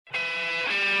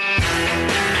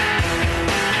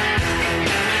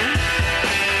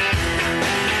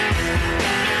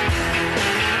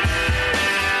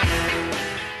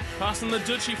the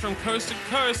Dutchie from coast to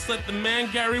coast. Let the man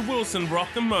Gary Wilson rock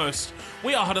the most.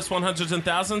 We are Hottest 100s and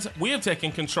Thousands. We have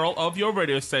taken control of your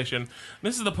radio station.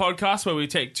 This is the podcast where we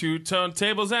take 2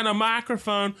 turntables and a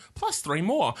microphone, plus 3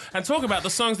 more, and talk about the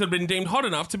songs that have been deemed hot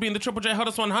enough to be in the Triple J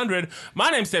Hottest 100. My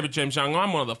name's David James Young.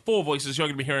 I'm one of the 4 voices you're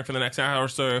going to be hearing for the next hour or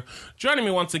so. Joining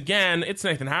me once again, it's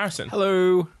Nathan Harrison.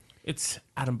 Hello. It's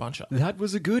Adam Buncher. That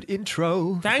was a good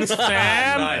intro. Thanks,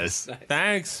 fam. Nice.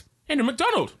 Thanks. Andrew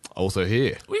McDonald. Also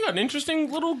here. We got an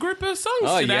interesting little group of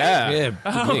songs today. Yeah,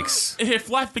 good mix. If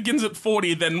life begins at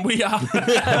 40, then we are...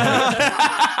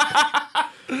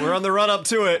 We're on the run up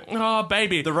to it. Oh,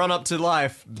 baby. The run up to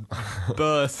life.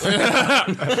 Birth.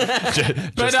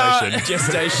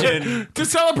 Gestation. To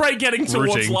celebrate getting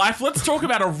towards Rooting. life, let's talk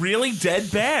about a really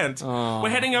dead band. We're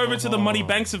heading over to the muddy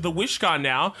banks of the Wishkar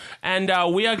now, and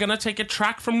we are going to take a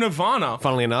track from Nirvana.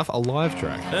 Funnily enough, a live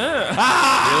track.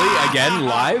 Really? Again,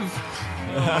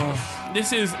 live?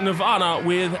 This is Nirvana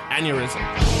with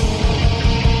Aneurysm.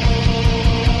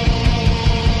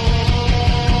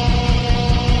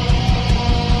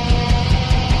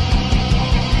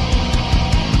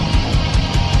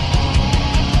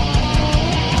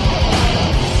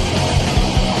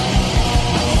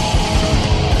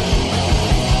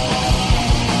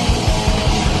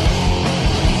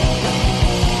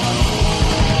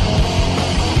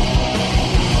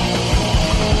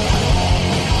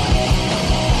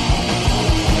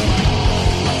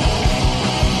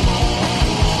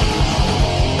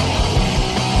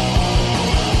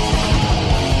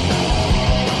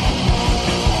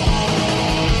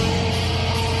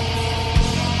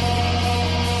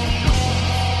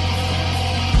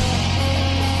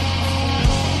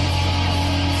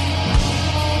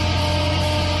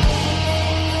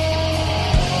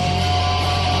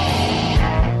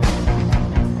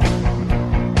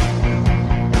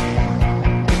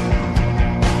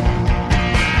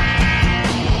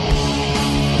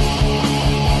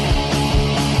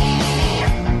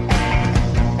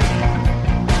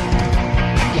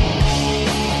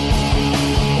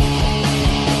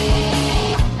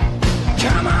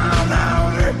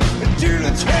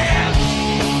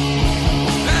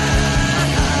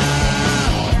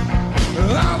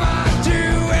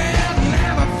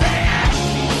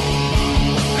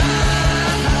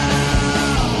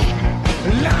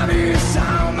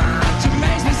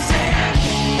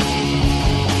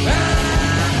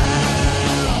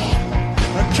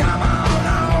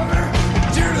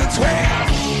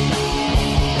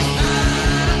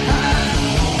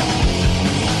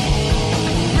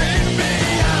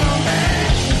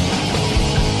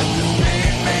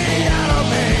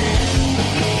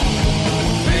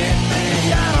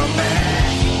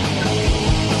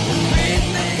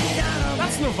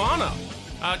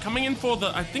 Coming in for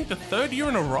I think the 3rd year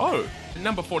in a row.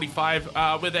 Number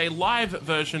 45 with a live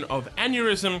version of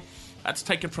Aneurysm. That's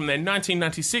taken from their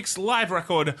 1996 live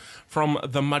record from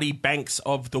the muddy banks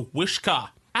of the Wishkar.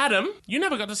 Adam, you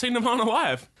never got to see Nirvana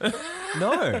live.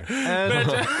 No. And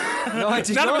no, I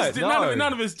did not.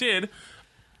 None of us did.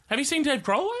 Have you seen Dave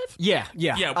Grohl live?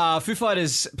 Yeah. Foo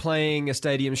Fighters playing a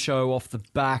stadium show off the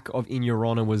back of In Your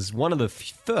Honor was one of the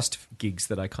first gigs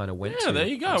that I kind of went to. Yeah, there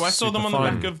you go. I saw them on super the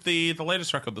fun. back of the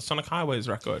latest record, the Sonic Highways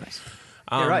record.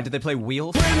 Yeah, right. Did they play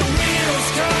Wheels?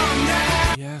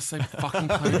 Yes, they fucking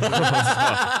played Wheels.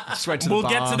 Just went to the We'll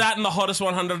bar. get to that in the hottest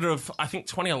 100 of, I think,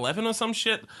 2011 or some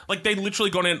shit. Like, they literally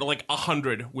gone into,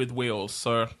 100 with Wheels,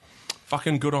 so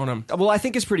fucking good on them. Well, I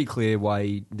think it's pretty clear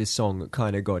why this song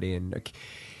kind of got in. Like,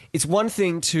 it's one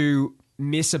thing to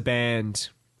miss a band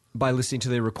by listening to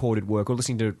their recorded work, or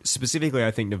listening to specifically,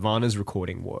 I think, Nirvana's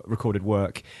recorded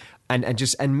work, and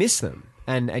miss them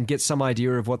and get some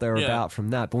idea of what they're about from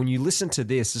that. But when you listen to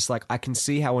this, it's like I can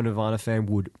see how a Nirvana fan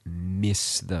would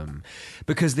miss them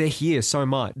because they're here so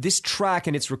much. This track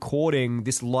and its recording,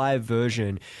 this live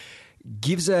version,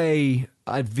 gives a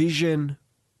vision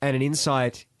and an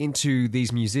insight into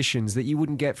these musicians that you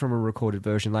wouldn't get from a recorded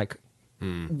version. Like,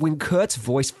 when Kurt's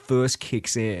voice first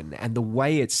kicks in and the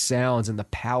way it sounds and the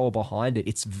power behind it,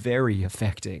 it's very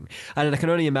affecting. And I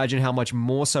can only imagine how much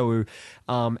more so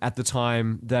at the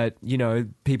time that,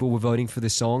 people were voting for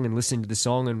this song and listening to the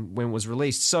song and when it was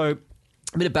released. So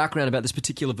a bit of background about this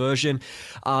particular version.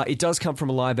 It does come from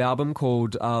a live album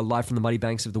called Live from the Muddy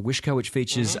Banks of the Wishkar, which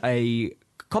features a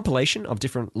compilation of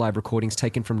different live recordings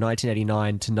taken from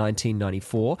 1989 to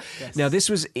 1994. Yes. Now, this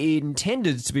was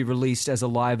intended to be released as a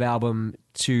live album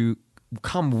to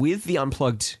come with the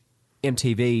Unplugged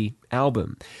MTV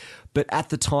album. But at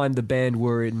the time, the band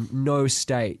were in no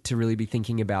state to really be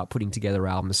thinking about putting together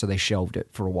albums, so they shelved it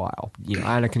for a while.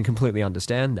 And I can completely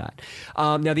understand that.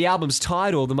 Now, the album's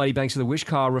title, The Muddy Banks of the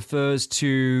Wishkar, refers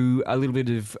to a little bit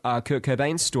of Kurt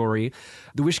Cobain's story.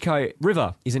 The Wishkar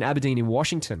River is in Aberdeen in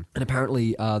Washington, and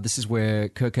apparently this is where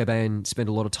Kurt Cobain spent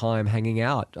a lot of time hanging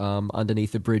out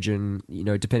underneath the bridge, and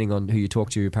depending on who you talk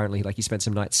to, apparently he spent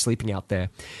some nights sleeping out there.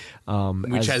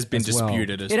 Which has been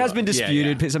disputed as well. It has been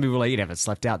disputed. Some people are like, you never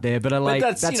slept out there, but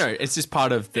that's it's just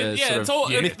part of the it's all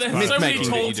myth there's so many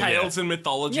making tall tales and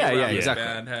mythology. Yeah, around exactly.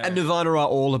 Band, hey. And Nirvana are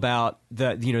all about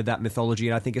that, that mythology,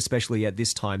 and I think especially at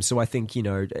this time. So I think,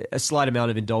 a slight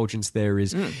amount of indulgence there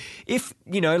is, if,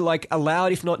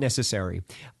 allowed, if not necessary.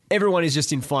 Everyone is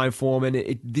just in fine form,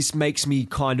 and this makes me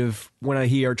kind of, when I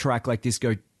hear a track like this,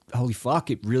 go, holy fuck,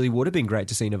 it really would have been great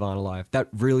to see Nirvana live. That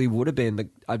really would have been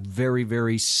a very,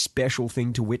 very special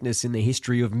thing to witness in the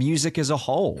history of music as a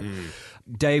whole.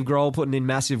 Dave Grohl putting in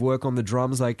massive work on the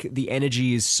drums, the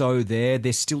energy is so there.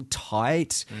 They're still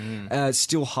tight,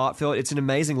 still heartfelt. It's an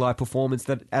amazing live performance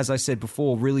that, as I said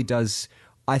before, really does,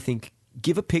 I think,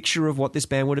 give a picture of what this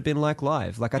band would have been like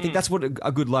live. I think that's what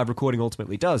a good live recording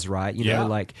ultimately does, right?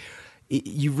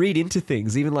 You read into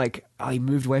things, even he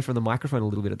moved away from the microphone a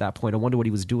little bit at that point. I wonder what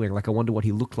he was doing. I wonder what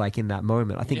he looked like in that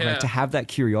moment. I think to have that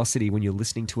curiosity when you're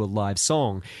listening to a live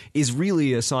song is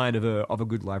really a sign of a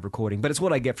good live recording. But it's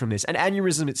what I get from this. And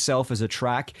Aneurysm itself as a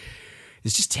track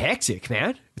is just hectic,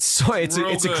 man. It's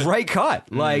a great cut.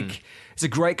 It's a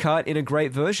great cut in a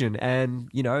great version, and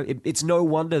it's no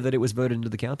wonder that it was voted into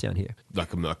the countdown here.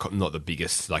 I'm not the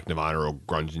biggest Nirvana or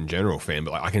grunge in general fan,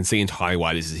 but I can see entirely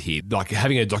why this is here.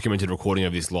 Having a documented recording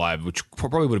of this live, which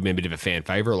probably would have been a bit of a fan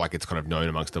favorite, it's kind of known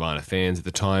amongst Nirvana fans at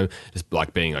the time, just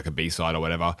being a B-side or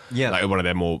whatever. Yeah, one of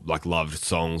their more loved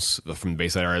songs from the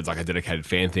B-side era, it's a dedicated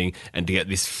fan thing, and to get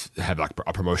this have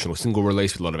a promotional single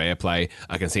release with a lot of airplay,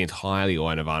 I can see entirely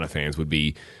why Nirvana fans would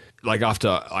be.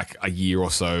 After a year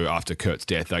or so after Kurt's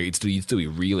death, you'd still be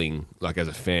reeling as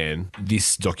a fan.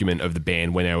 This document of the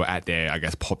band when they were at their, I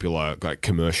guess, popular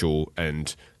commercial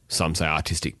and some say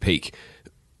artistic peak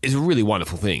is a really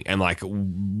wonderful thing. And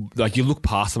you look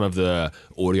past some of the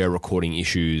audio recording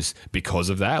issues because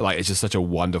of that. It's just such a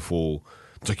wonderful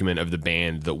document of the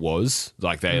band that was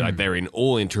they're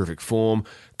in terrific form.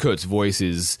 Kurt's voice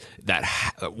is that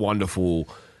wonderful,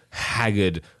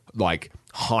 haggard,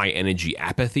 high energy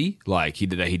apathy, he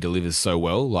delivers so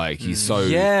well. He's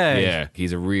so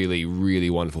he's a really, really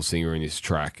wonderful singer in this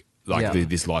track.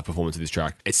 This live performance of this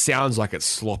track, it sounds like it's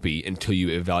sloppy until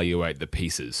you evaluate the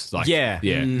pieces.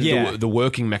 The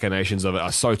working machinations of it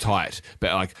are so tight,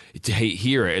 but to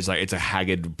hear it, it's a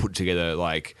haggard, put together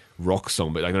rock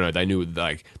song. But no, they knew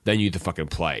to fucking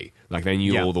play. They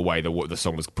knew all the way the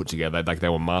song was put together. They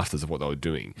were masters of what they were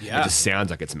doing. It just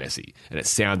sounds like it's messy, and it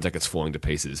sounds like it's falling to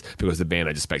pieces because the band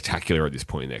are just spectacular at this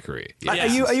point in their career.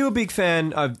 Are you a big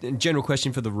fan of, general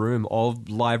question for the room, of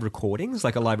live recordings?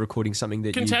 A live recording, something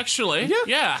that contextually,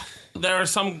 yeah. There are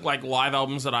some live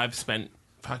albums that I've spent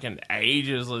fucking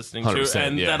ages listening to,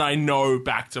 and that I know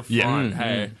back to front.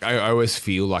 Hey, I always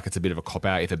feel like it's a bit of a cop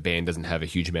out if a band doesn't have a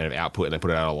huge amount of output and they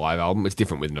put out a live album. It's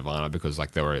different with Nirvana because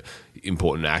they were an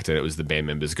important actor. It was the band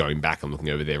members going back and looking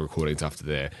over their recordings after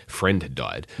their friend had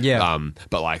died.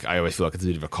 But I always feel like it's a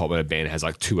bit of a cop when a band has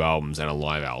 2 albums and a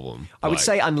live album. I would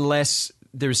say unless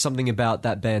there is something about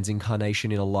that band's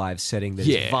incarnation in a live setting that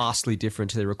is vastly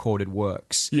different to their recorded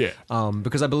works.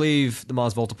 Because I believe the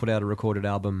Mars Volta put out a recorded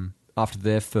album after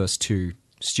their first 2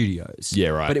 studios. Yeah,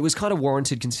 right. But it was kind of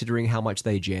warranted considering how much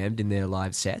they jammed in their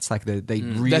live sets. They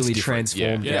really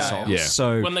transformed their songs. Yeah.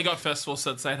 So when they got festival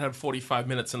sets, they'd have 45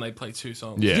 minutes and they'd play 2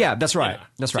 songs. Yeah, that's right.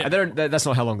 That's right. That's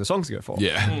not how long the songs go for.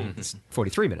 It's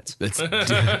 43 minutes. It's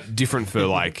different for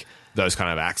those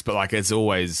kind of acts, but it's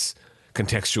always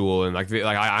contextual and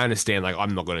I understand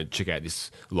I'm not going to check out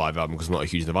this live album because I'm not a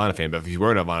huge Nirvana fan, but if you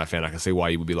were a Nirvana fan I can see why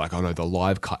you would be oh no, the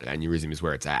live cut Aneurysm is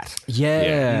where it's at.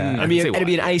 I mean it'd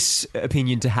be an ace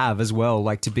opinion to have as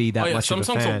well, to be that much of a fan.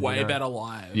 Some songs are way better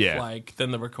live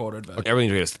than the recorded version.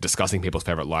 Everything's just discussing people's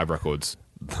favourite live records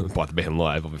by the band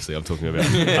live, obviously I'm talking about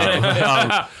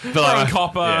but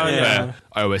Copper.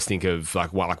 I always think of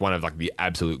one of the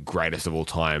absolute greatest of all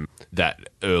time, that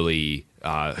early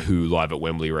Who Live at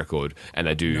Wembley record, and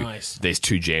they do Nice. there's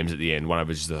 2 jams at the end. One of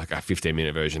which is like a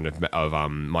 15-minute version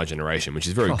of My Generation, which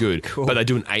is very good. cool. But they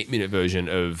do an 8-minute version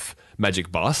of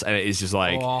Magic Bus, and it is just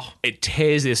like Oh. it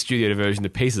tears their studio version to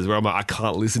pieces. Where I'm like, I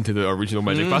can't listen to the original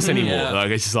Magic Bus anymore. Yeah.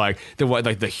 Like it's just like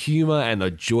the humor and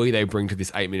the joy they bring to this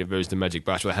 8-minute version of Magic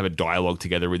Bus, where they have a dialogue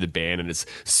together with the band, and it's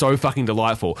so fucking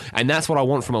delightful. And that's what I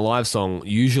want from a live song.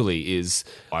 Usually, is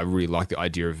I really like the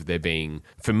idea of there being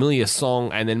familiar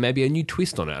song and then maybe a new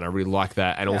twist on it, and I really like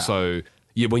that. And also,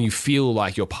 yeah, when you feel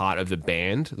like you're part of the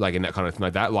band, like in that kind of thing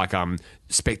like that, like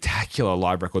spectacular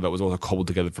live record that was also cobbled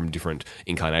together from different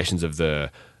incarnations of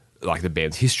the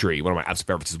band's history. One of my absolute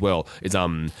favorites as well is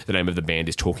the name of the band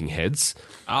is Talking Heads.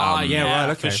 right,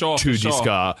 okay. For sure. Two for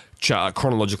sure. disc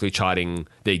chronologically charting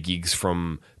their gigs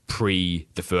from pre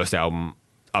the first album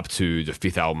up to the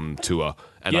 5th album tour,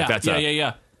 and like that's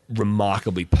a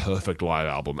remarkably perfect live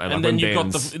album. And like then when you've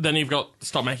bands, got you've got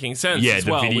Stop Making Sense. Yeah, as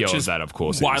the well, video which of is that, of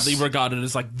course, widely is- regarded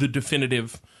as like the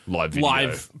definitive Live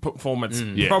video. performance,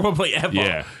 Yeah. probably ever.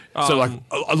 yeah. So like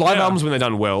live yeah. albums when they're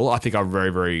done well, I think are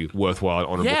very, very worthwhile and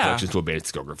honorable Yeah. collections to a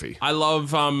band's discography. I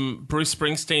love Bruce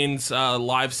Springsteen's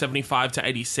Live 75 to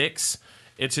 86.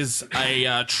 It is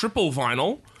a triple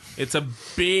vinyl. It's a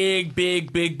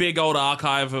big old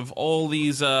archive of all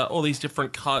these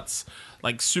different cuts,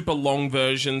 like super long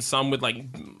versions, some with like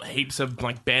heaps of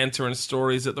like banter and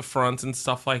stories at the front and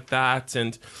stuff like that,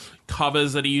 and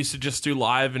covers that he used to just do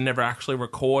live and never actually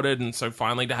recorded, and so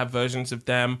finally to have versions of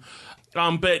them.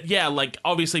 But yeah, like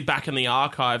obviously back in the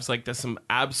archives, like there's some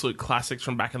absolute classics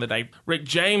from back in the day. Rick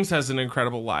James has an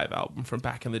incredible live album from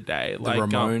back in the day. The Like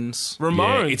Ramones.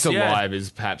 Ramones, It's Alive is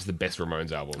perhaps the best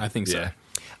Ramones album. I think so.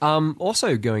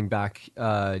 Also, going back,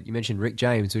 you mentioned Rick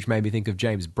James, which made me think of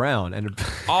James Brown, and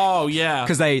Oh yeah,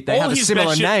 because they All have a his similar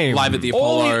best shit- name. Live at the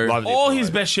All, Apollo. Live at the all Apollo. his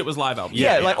best shit was live albums.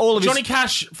 Yeah, like all of his. Johnny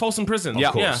Cash, False in Prison.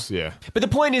 Of course, yeah. But the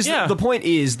point is, Yeah.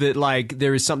 that like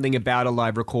there is something about a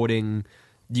live recording.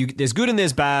 There's good and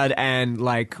there's bad, and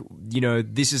like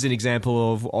this is an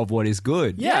example of what is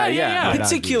good. Yeah.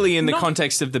 Particularly in the Not-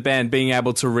 context of the band being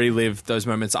able to relive those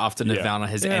moments after Nirvana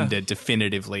has Yeah. ended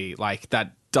definitively. Like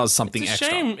that does something It's a extra.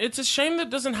 shame. It's a shame that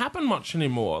doesn't happen much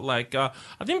anymore. Like, I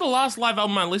think the last live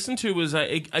album I listened to was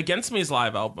Against Me's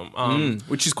live album.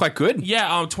 Which is quite good.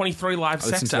 Yeah, 23 Live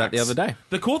Sex listened to that Acts. the other day.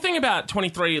 The cool thing about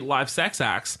 23 Live Sex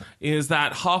Acts is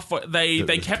that halfway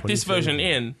they kept this version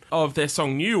in of their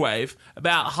song New Wave.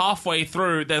 About halfway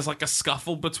through, there's like a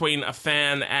scuffle between a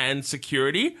fan and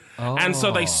security, and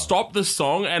so they stop the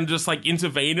song and just like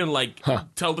intervene and like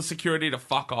tell the security to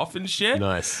fuck off and shit.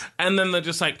 Nice. And then they're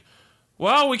just like,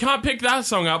 well, we can't pick that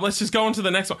song up. Let's just go on to the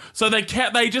next one. So they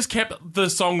just kept the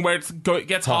song where it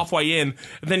gets halfway in,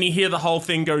 and then you hear the whole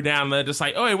thing go down. And they're just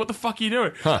like, "Oh, hey, what the fuck are you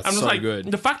doing?" I'm just so like, good.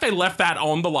 the fact they left that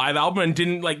on the live album and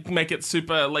didn't like make it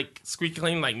super like squeaky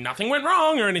clean, like nothing went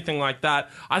wrong or anything like that.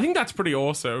 I think that's pretty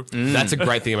awesome. That's a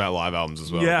great thing about live albums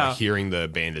as well. Yeah. Like hearing the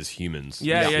band as humans.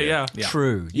 Yeah.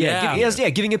 True. Yeah.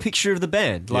 Giving a picture of the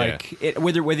band, like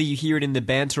whether you hear it in the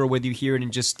banter or whether you hear it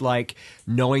in just like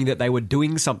knowing that they were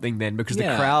doing something then, because the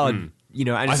Yeah. crowd, and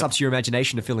it's up to your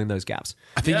imagination to fill in those gaps.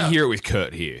 I think you hear it with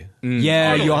Kurt here.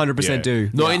 Yeah, you Totally. 100% do.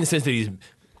 Not in the sense that he's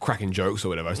cracking jokes or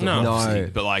whatever. It's not No. obviously, No.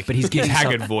 but like But he's his giving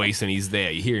haggard voice and he's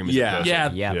there. You hear him as Yeah. a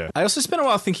person. Yeah. Yeah. I also spent a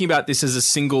while thinking about this as a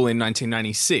single in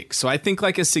 1996. So I think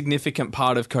like a significant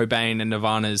part of Cobain and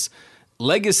Nirvana's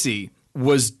legacy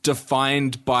was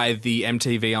defined by the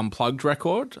MTV Unplugged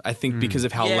record. I think because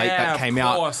of how Yeah, late that of came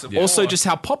course, out. of Also course. just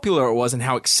how popular it was and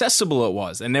how accessible it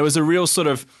was. And there was a real sort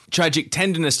of tragic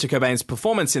tenderness to Cobain's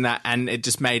performance in that, and it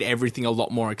just made everything a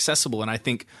lot more accessible. And I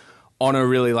think on a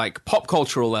really like pop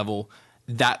cultural level,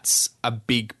 that's a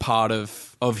big part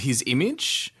of his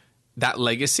image. That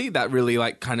legacy, that really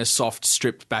like kind of soft,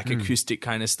 stripped back acoustic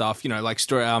kind of stuff, like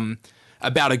story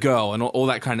about a girl and all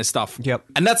that kind of stuff. Yep.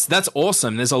 And that's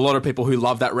awesome. There's a lot of people who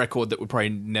love that record that would probably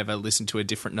never listen to a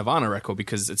different Nirvana record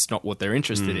because it's not what they're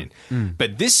interested in.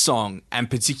 But this song, and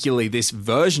particularly this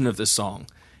version of the song,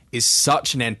 is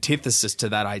such an antithesis to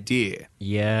that idea.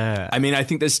 Yeah. I mean, I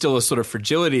think there's still a sort of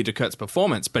fragility to Kurt's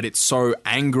performance, but it's so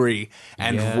angry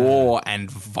and raw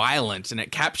and violent, and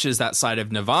it captures that side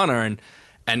of Nirvana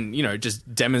and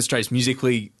just demonstrates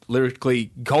musically,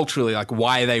 lyrically, culturally, like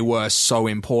why they were so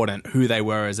important, who they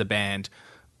were as a band,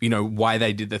 why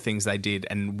they did the things they did,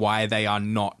 and why they are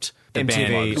not the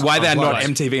MTV band, why they're not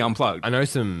Unplugged. MTV Unplugged. I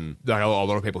know a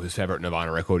lot of people whose favorite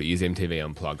Nirvana record is MTV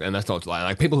Unplugged, and that's not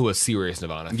like people who are serious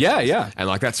Nirvana fans. Yeah. And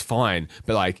like that's fine,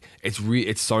 but like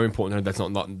it's so important that that's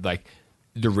not like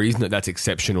the reason that that's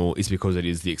exceptional is because it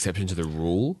is the exception to the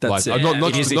rule. That's it.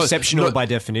 It is exceptional by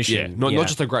definition. Not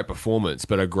just a great performance,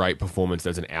 but a great performance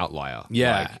that's an outlier.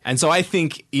 Yeah. And so I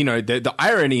think, the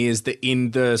irony is that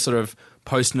in the sort of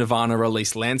post-Nirvana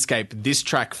release landscape, this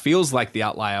track feels like the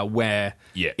outlier where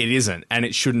it isn't, and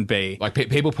it shouldn't be. Like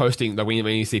people posting, like when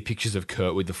you see pictures of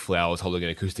Kurt with the flowers holding an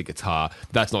acoustic guitar,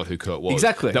 that's not who Kurt was.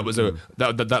 Exactly. That was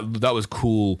that was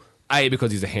cool. A,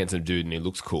 because he's a handsome dude and he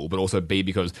looks cool, but also B,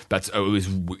 because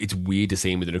it's weird to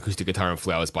see him with an acoustic guitar and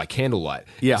flowers by candlelight.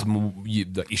 Yeah.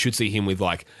 You should see him with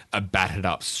like a battered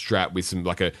up strap with some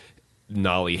like a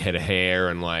gnarly head of hair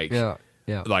and like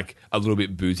like a little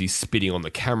bit boozy spitting on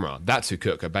the camera. That's who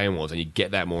Kurt Cobain was, and you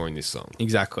get that more in this song.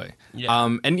 Exactly. Yeah.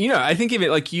 And I think of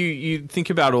it like you think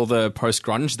about all the post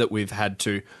grunge that we've had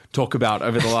to talk about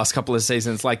over the last couple of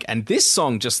seasons, like, and this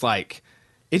song just like.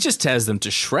 It just tears them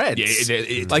to shreds. Yeah,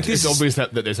 it's obvious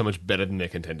that they're so much better than their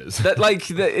contenders.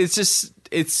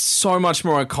 It's so much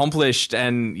more accomplished,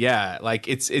 and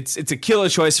it's a killer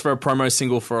choice for a promo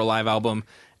single for a live album,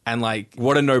 and like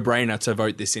what a no-brainer to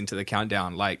vote this into the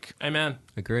countdown. Like, Amen.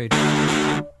 Agreed.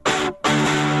 And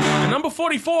number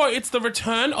 44, it's the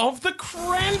return of the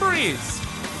Cranberries.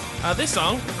 This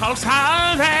song called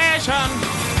Salvation.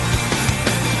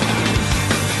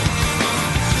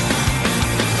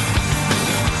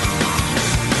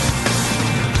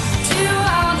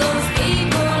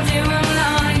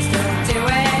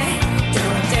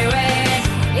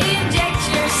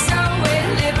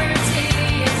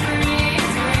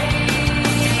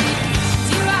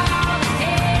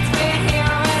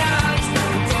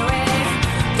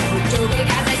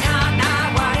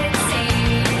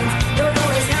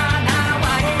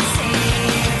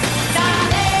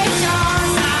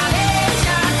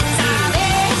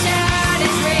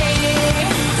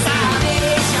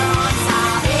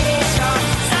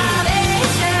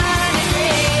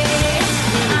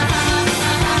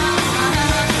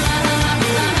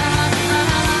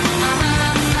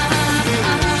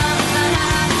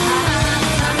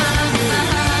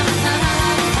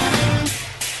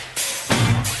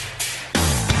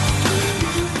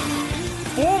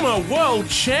 World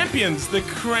champions, the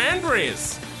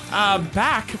Cranberries, are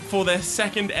back for their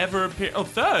second ever appearance. Oh,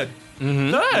 third.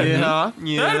 Mm-hmm. Third.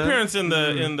 Yeah. Third appearance in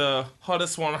the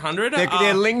Hottest 100.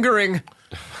 They're lingering.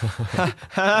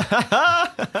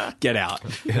 get out.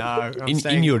 No,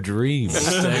 in your dreams.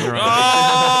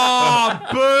 Oh,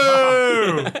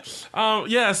 boo!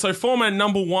 So former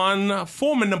number 1,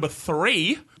 former number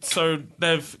 3. So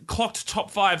they've clocked top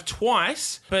 5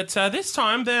 twice, but this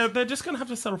time they're just going to have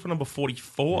to settle for number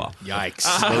 44.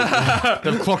 Yikes.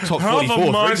 They've clocked top How 44 the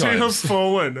three mighty have times.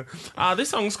 fallen. This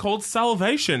song's called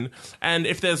Salvation, and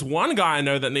if there's one guy I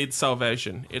know that needs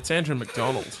salvation, it's Andrew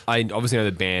McDonald. I obviously know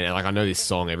the band, and like I know this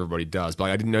song, everybody does, but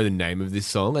like, I didn't know the name of this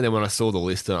song. And then when I saw the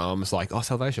list, I was like, "Oh,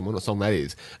 Salvation! What song that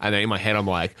is?" And then in my head, I'm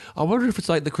like, "I wonder if it's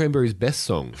like the Cranberries' best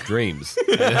song, Dreams."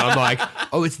 And I'm like,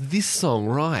 "Oh, it's this song,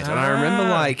 right?" And I remember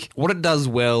like what it does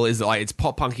well is that, like it's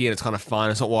pop punky and it's kind of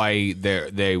fun. It's not why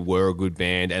they were a good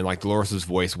band, and like Dolores's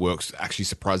voice works actually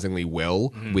surprisingly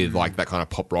well with like that kind of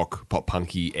pop rock, pop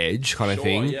punky edge kind of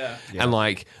thing. Yeah. And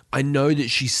like I know that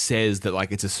she says that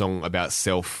like it's a song about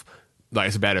self. Like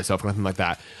it's about herself, nothing like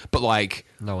that. But like,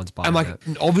 no one's buying and like,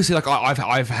 it. obviously, like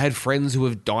I've had friends who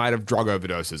have died of drug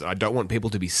overdoses, and I don't want people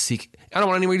to be sick. I don't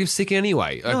want anybody to be sick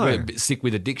anyway. Like, sick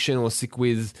with addiction or sick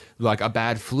with like a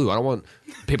bad flu. I don't want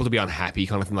people to be unhappy,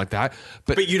 kind of thing like that.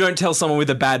 But you don't tell someone with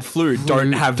a bad flu,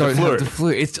 don't have the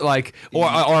flu. It's like, or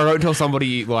I don't tell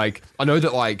somebody like I know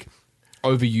that like.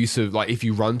 Overuse of like if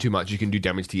you run too much, you can do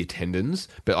damage to your tendons.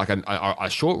 But like a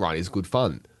short run is good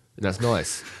fun. And that's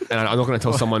nice. And I'm not going to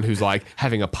tell someone who's like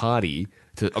having a party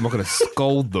I'm not going to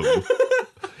scold them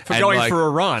for going for a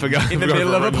run in the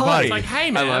middle of a party. It's like,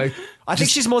 hey man, like, I think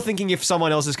she's more thinking if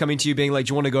someone else is coming to you being like,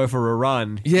 "Do you want to go for a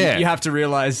run?" Yeah. you have to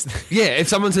realize. yeah, if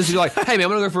someone says to you like, "Hey man, I'm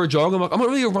going to go for a jog," I'm like, "I'm not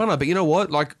really a runner, but you know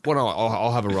what? Like,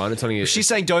 I'll have a run." It's only She's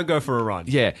saying, "Don't go for a run."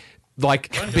 yeah,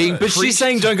 like being. But she's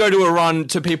saying don't go to a run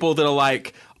to people that are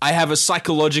like, I have a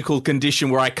psychological condition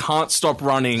where I can't stop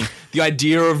running. The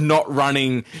idea of not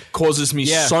running causes me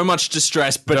so much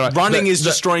distress, but running is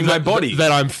destroying my body.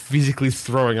 That I'm physically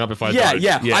throwing up if I don't.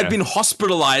 Yeah. I've been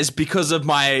hospitalized because of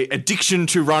my addiction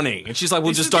to running. And she's like,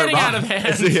 well, this just is don't getting run. out of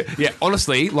hand. yeah,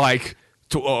 honestly, like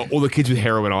to all the kids with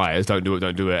heroin eyes, don't do it.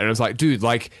 And it's like, dude,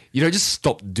 like you don't just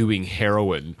stop doing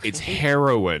heroin. It's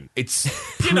heroin. It's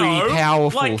pretty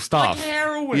powerful stuff. Like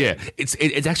heroin. Yeah, it's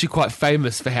actually quite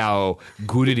famous for how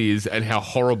good it is and how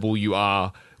horrible you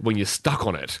are when you're stuck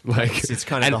on it. Like it's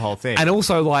kind of the whole thing. And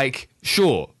also, like,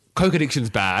 sure, coke addiction's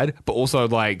bad, but also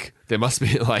like there must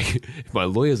be like, if my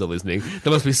lawyers are listening,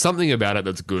 there must be something about it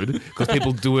that's good because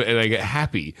people do it and they get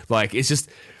happy. Like it's just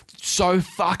so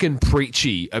fucking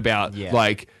preachy about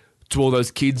like to all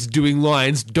those kids doing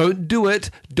lines, don't do it.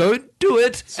 And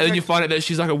then you find out that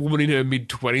she's like a woman in her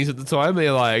mid-20s at the time.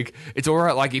 They're like, it's all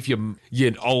right, like if your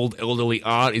old elderly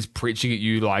aunt is preaching at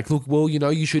you like, look, well, you know,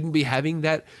 you shouldn't be having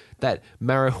that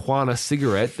marijuana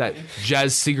cigarette, that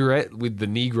jazz cigarette with the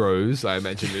Negroes, I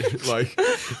imagine it. Like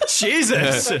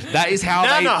Jesus. That is how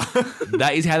they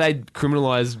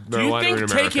criminalize marijuana Do you in think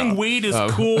America. taking weed is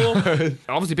cool?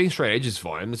 Obviously, being straight edge is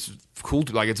fine. It's cool.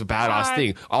 Like it's a badass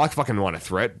thing. I like fucking Minor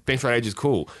Threat. Being straight edge is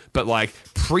cool, but like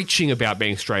preaching about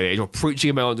being straight edge or preaching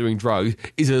about not doing drugs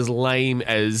is as lame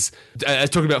as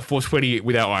talking about 420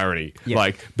 without irony. Yeah.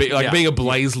 Like being a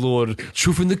blaze lord,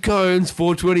 chuffing the cones,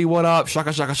 420, what up,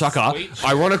 shaka shaka shaka.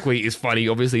 Ironically, is funny,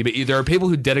 obviously, but there are people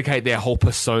who dedicate their whole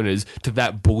personas to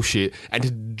that bullshit, and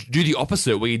to do the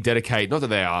opposite, where you dedicate, not that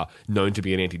they are known to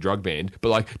be an anti-drug band, but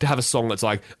like to have a song that's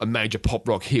like a major pop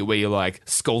rock hit where you're like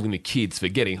scolding the kids for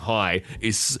getting high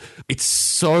it's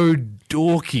so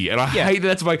dorky, and I hate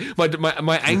that. That's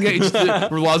my anger is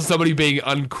just relies on somebody being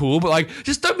uncool, but like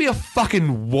just don't be a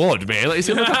fucking wad, man. Like, you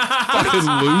seem like a fucking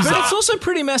loser. But it's also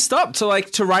pretty messed up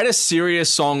to write a serious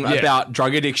song about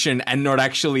drug addiction and not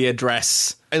actually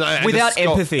address Without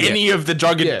empathy. any of the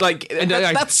drug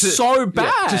that's so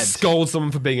bad. To scold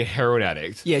someone for being a heroin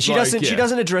addict. Yeah, she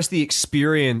doesn't address the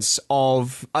experience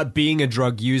of being a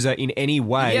drug user in any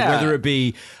way, whether it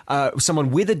be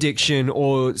someone with addiction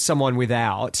or someone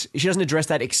without. She doesn't address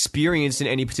that experience in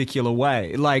any particular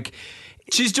way. Like,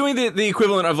 she's doing the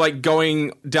equivalent of like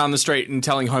going down the street and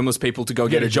telling homeless people to go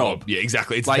get a job. Yeah,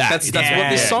 exactly. It's like that. that's what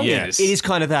this song is. it is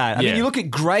kind of that. I mean, you look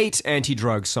at great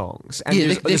anti-drug songs, and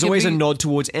there's always a nod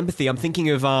towards empathy. I'm thinking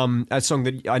of a song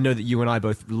that I know that you and I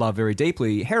both love very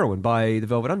deeply, "Heroin" by the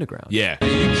Velvet Underground. Yeah. You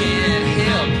can't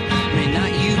help me,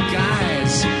 not you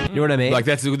guys. You know what I mean? Like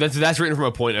that's written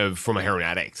from a heroin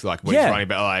addict. Like when he's writing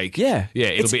about like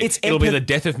it'll be the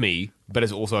death of me, but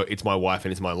it's my wife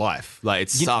and it's my life. Like it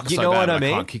sucks you so know bad. what I I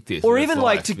mean? can't kick this. Or and even that's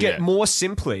like life. to get more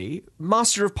simply,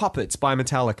 "Master of Puppets" by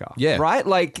Metallica. Yeah. Right?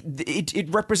 Like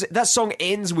it represents, that song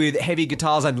ends with heavy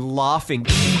guitars and laughing.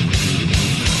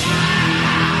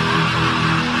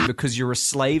 Because you're a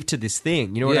slave to this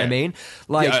thing, you know what I mean?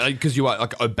 Like, because you are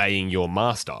like obeying your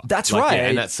master. That's like, right,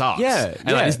 and that sucks. Yeah,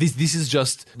 and like, this is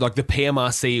just like the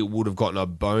PMRC would have gotten a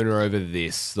boner over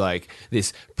this, like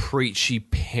this preachy,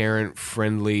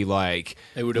 parent-friendly, like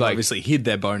They would have obviously hid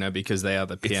their boner because they are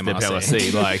the it's PMRC. the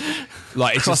PMRC,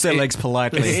 like it's cross just, their legs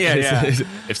politely. Yeah.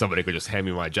 If somebody could just hand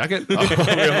me my jacket, I'll be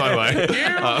on my way.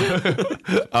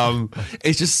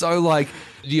 It's just so like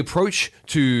the approach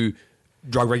to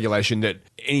drug regulation that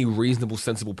any reasonable,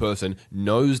 sensible person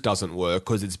knows doesn't work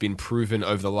because it's been proven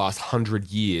over the last 100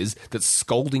 years that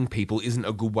scolding people isn't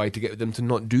a good way to get them to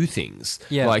not do things.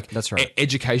 Yeah, like that's right.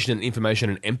 Education and information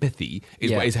and empathy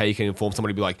is how you can inform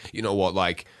somebody. Be like, you know what,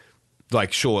 like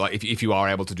sure, like if you are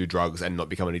able to do drugs and not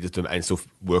become an addict and still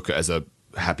work as a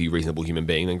happy, reasonable human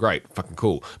being, then great, fucking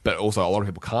cool. But also, a lot of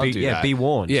people can't do that. Yeah, be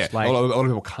warned. Yeah, Like, a lot of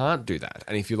people can't do that.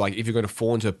 And if you're going to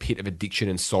fall into a pit of addiction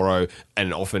and sorrow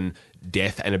and often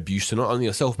death and abuse to not only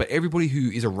yourself but everybody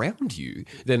who is around you,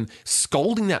 then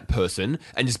scolding that person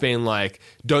and just being like,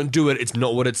 "Don't do it. It's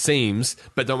not what it seems.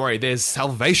 But don't worry, there's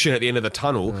salvation at the end of the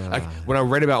tunnel." Like when I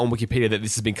read about on Wikipedia that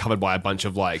this has been covered by a bunch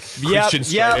of like Christian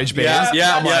straight edge bands,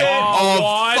 I'm like,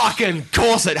 what? fucking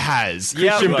course it has.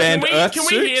 Christian band Can Earthsuit.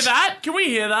 we hear that? Can we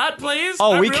hear that, please?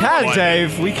 Oh, I we really can, want-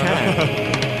 Dave. We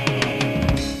can.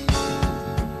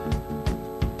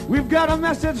 We've got a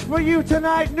message for you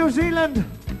tonight, New Zealand.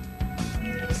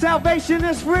 Salvation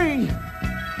is free.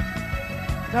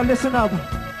 Now listen up. To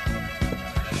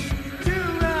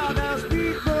all those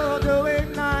people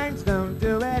doing lines, don't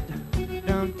do it.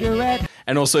 Don't do it.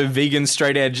 And also vegan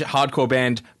straight edge hardcore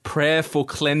band Prayer for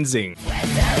Cleansing.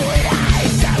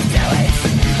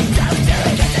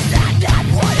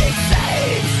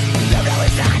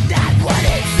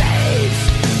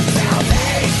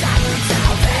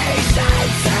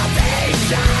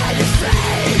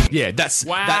 Yeah, that's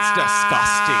disgusting.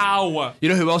 Wow. You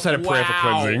know who else had a prayer for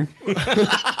Wow. cleansing?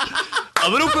 A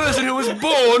little person who was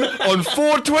born on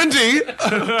 420, a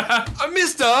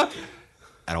Mr.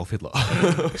 Adolf Hitler.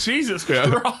 Jesus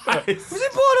Christ.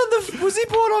 Was he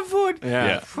born on foot?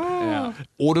 Yeah.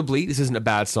 Audibly, this isn't a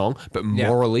bad song, but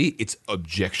morally, it's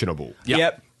objectionable.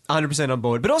 Yep. 100% on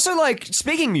board. But also, like,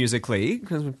 speaking musically,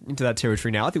 because we're into that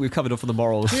territory now, I think we've covered off of the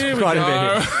morals quite a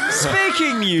bit here.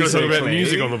 Speaking musically.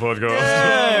 the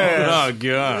podcast. Oh,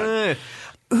 God.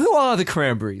 Who are the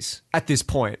Cranberries at this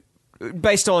point?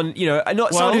 based on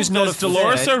someone who's not a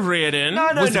Dolores fan. O'Riordan. No,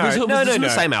 Was this on no. the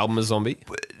same album as Zombie?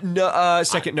 No,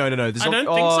 second. No. There's I don't think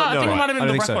so. I think it might have been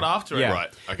the record after it. Yeah. Right,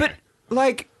 okay. But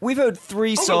like we've heard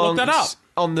 3 gonna songs look that up.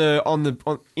 on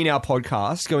in our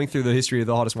podcast going through the history of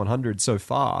the Hottest 100 so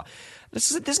far.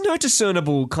 There's no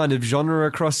discernible kind of genre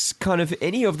across kind of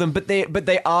any of them, but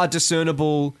they are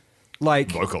discernible.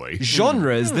 Like Vocally.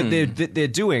 genres that they're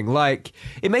doing. Like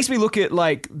it makes me look at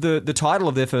like the title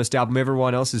of their first album.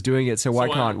 Everyone else is doing it, so why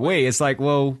can't we? It's like,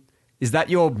 well, is that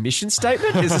your mission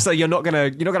statement? Is this like you're not gonna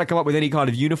come up with any kind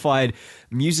of unified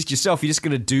music yourself? You're just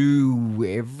gonna do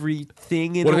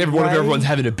everything in What a if way? everyone's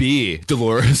having a beer,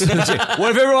 Dolores? What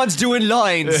if everyone's doing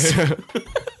lines?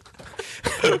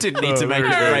 Didn't need to make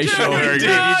it racial. Very good.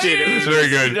 You did. It was very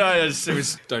good.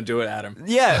 Don't do it, Adam.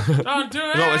 Yeah, Don't do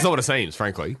it. No, it's not what it seems,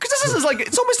 frankly. because this is like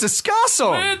it's almost a ska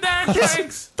song. Where'd that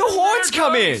thanks? The horns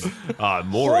come in.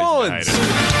 More reason Horns. to hate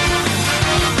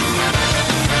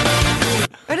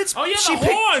it. And it's Oh yeah, she the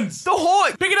horns. The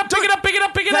horn. Pick it up, pick it up, pick it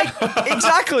up, pick it up.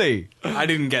 Exactly. I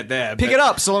didn't get there. Pick it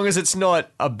up, so long as it's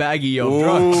not a baggie of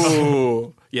drugs.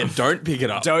 Ooh. Yeah, don't pick it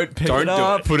up. Don't pick it do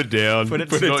up. Put it down. Put it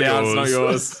down. It's not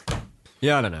yours.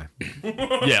 Yeah, I don't know.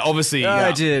 Yeah, obviously.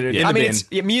 I did. Yeah. I mean, bin.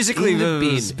 it's musically,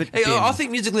 but Hey, I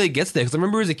think musically it gets there because I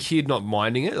remember as a kid not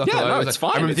minding it. Like, Yeah, no, I was it's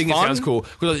like, fine. I remember It's thinking fun. it sounds cool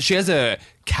because she has a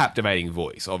captivating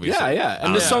voice. Obviously, Yeah.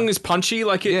 And the song is punchy.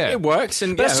 Like it works.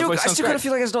 And But yeah, I still kind of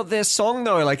feel like it's not their song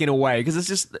though, like in a way, because it's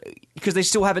just because they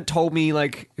still haven't told me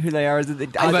like who they are.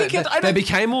 They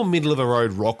became more middle of the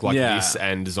road rock like Yeah. this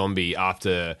and Zombie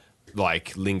after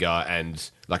like Linger and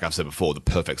like I've said before, the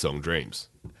perfect song Dreams.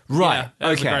 Right. Yeah, that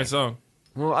was okay. a great song.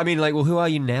 Well, I mean, like, who are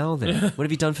you now then? What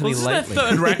have you done for Well, me this lately? is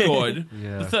their third record.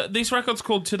 Yeah. This record's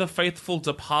called To the Faithful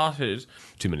Departed.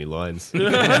 Too many lines.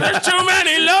 There's too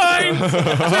many lines!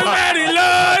 Too many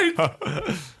lines!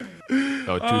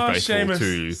 Oh, too faithful Seamus.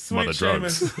 to Sweet mother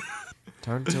drugs. Seamus.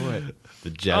 Don't do it. The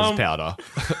jazz powder.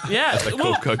 Yeah, They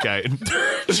well, call cocaine.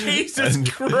 Jesus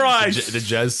Christ. The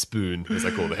jazz spoon, as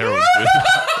they call the heroin spoon.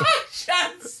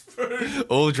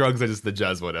 All drugs are just the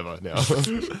jazz whatever now.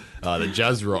 The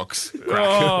jazz rocks.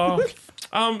 Oh.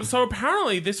 So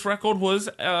apparently this record was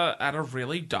at a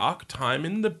really dark time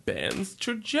in the band's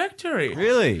trajectory.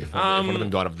 Really? If one of them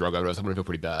died of drug overdose, I'm going to feel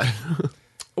pretty bad.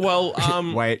 Well,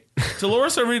 Wait.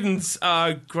 Dolores O'Riordan's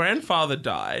grandfather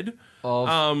died.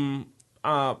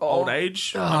 Old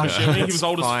age, I'm assuming. He was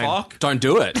old Fine. as fuck. Don't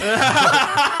do it.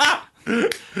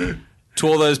 To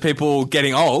all those people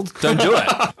getting old, don't do it.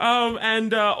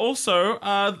 And also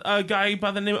a guy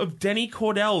by the name of Denny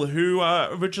Cordell, who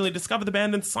originally discovered the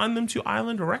band and signed them to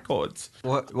Island Records.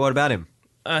 What about him?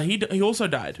 He also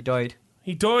died. He died.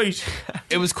 He died.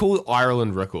 It was called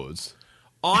Ireland Records.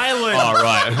 Island. Oh,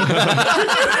 right.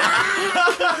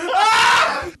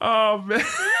 Oh, man.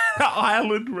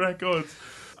 Island Records.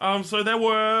 So there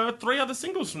were 3 other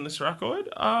singles from this record.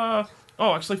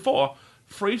 Actually 4.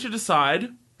 Free to Decide.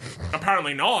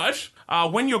 Apparently not.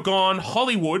 When You're Gone,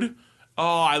 Hollywood.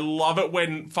 Oh, I love it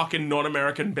when fucking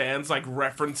non-American bands like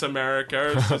reference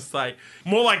America. It's just like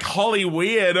more like Holly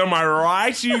Weird. Am I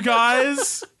right, you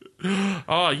guys?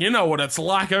 Oh, you know what it's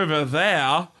like over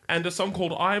there. And a song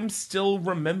called I'm Still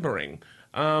Remembering.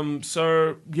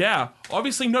 So yeah,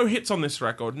 obviously no hits on this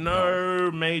record. No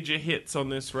major hits on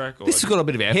this record. This has got a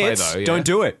bit of airplay, Hits? though. Yeah. Don't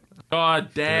do it. God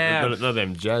damn. None of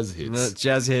them jazz hits.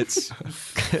 Jazz hits.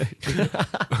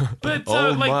 But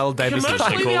Old Miles Davis, as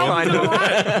they commercially, the call album's him.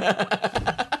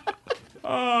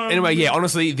 alright. Anyway, yeah,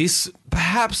 honestly, this,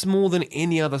 perhaps more than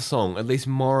any other song, at least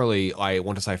morally, I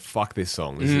want to say, fuck this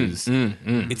song. This is,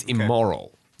 it's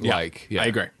immoral. Yeah, Like, yeah. I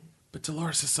agree. But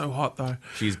Dolores is so hot though.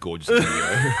 She's gorgeous in the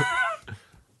video.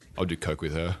 I'll do coke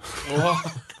with her.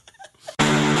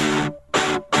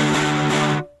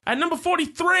 At number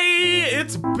 43,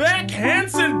 it's Beck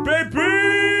Hansen, baby!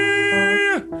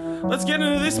 Let's get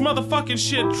into this motherfucking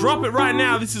shit. Drop it right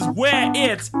now. This is Where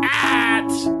It's At.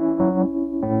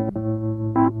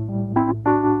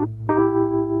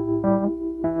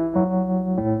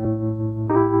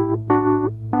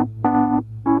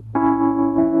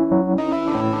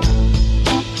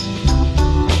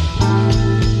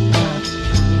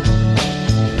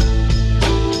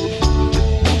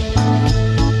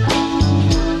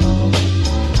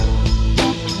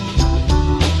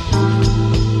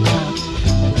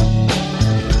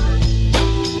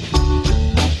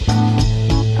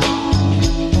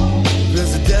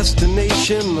 There's a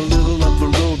destination a little up the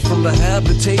road from the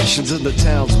habitations of the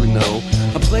towns we know.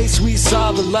 A place we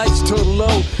saw the lights turn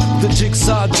low, the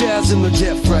jigsaw jazz and the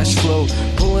get fresh flow.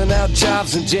 Pulling out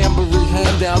jobs and jamboree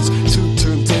handouts, 2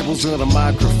 turntables and a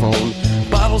microphone.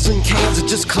 Bottles and cans, or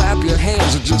just clap your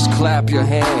hands, or just clap your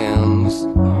hands.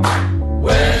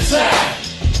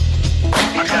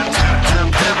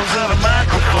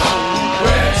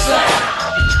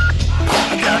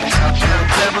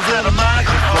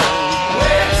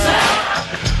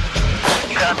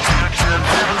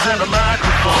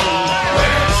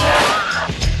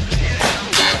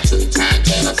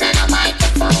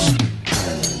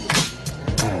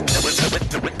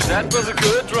 That was a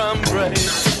good drum break.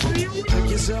 Pick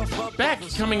yourself up. Beck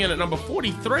coming in at number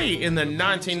 43 in the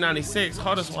 1996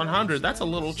 Hottest 100. That's a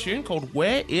little tune called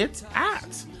Where It's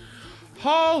At.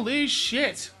 Holy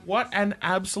shit. What an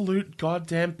absolute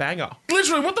goddamn banger.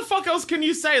 Literally, what the fuck else can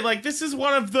you say? Like, this is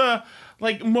one of the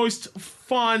most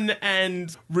fun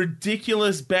and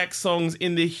ridiculous Beck songs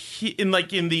in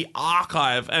the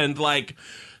archive, and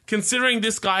considering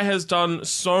this guy has done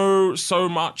so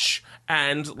much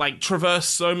and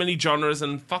traversed so many genres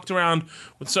and fucked around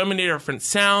with so many different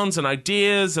sounds and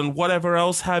ideas and whatever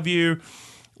else have you.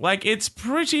 It's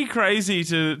pretty crazy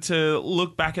to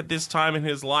look back at this time in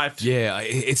his life. Yeah,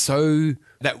 it's so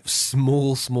that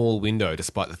small window,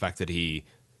 despite the fact that he,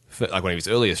 one of his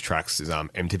earliest tracks is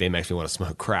MTV Makes Me Want to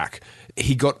Smoke Crack.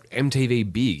 He got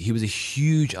MTV big. He was a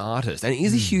huge artist, and he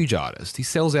is a huge artist. He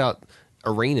sells out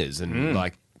arenas and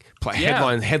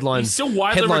headlines. He's still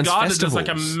widely regarded festivals.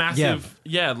 as a massive,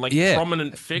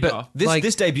 prominent figure. But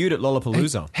This debuted at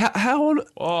Lollapalooza. How on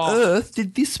earth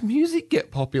did this music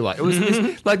get popular? It was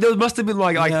there must have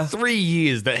been 3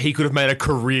 years that he could have made a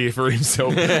career for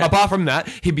himself. Apart from that,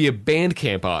 he'd be a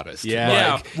Bandcamp artist.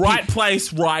 Right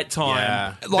place, right time.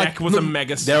 Yeah. Beck was a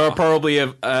megastar. There are probably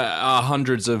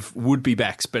hundreds of would-be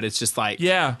Becks, but it's just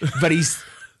but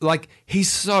he's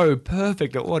so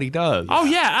perfect at what he does. Oh,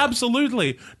 yeah,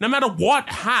 absolutely. No matter what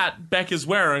hat Beck is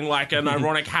wearing, an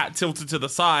ironic hat tilted to the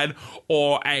side,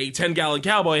 or a 10-gallon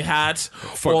cowboy hat,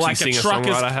 or a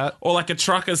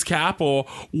trucker's cap, or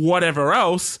whatever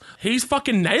else, he's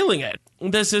fucking nailing it.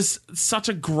 There's just such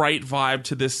a great vibe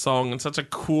to this song and such a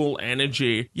cool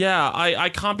energy. Yeah, I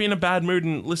can't be in a bad mood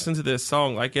and listen to this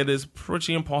song. It is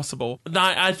pretty impossible.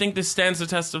 I think this stands the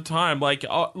test of time.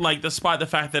 Despite the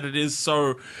fact that it is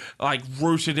so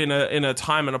rooted in a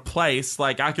time and a place,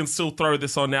 I can still throw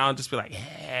this on now and just be like,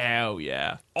 hell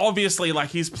yeah. Obviously,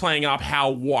 he's playing up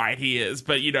how white he is,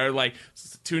 but two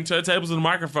turntables and a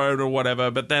microphone or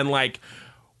whatever. But then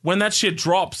when that shit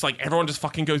drops, everyone just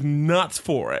fucking goes nuts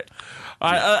for it.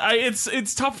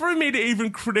 It's tough for me to even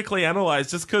critically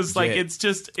analyze, just because it's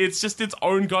just its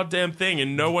own goddamn thing,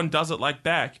 and no one does it like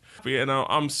Beck.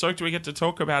 I'm stoked we get to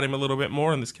talk about him a little bit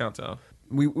more in this countdown.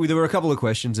 There were a couple of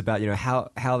questions about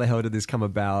how the hell did this come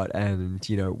about, and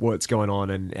what's going on,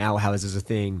 and how is this a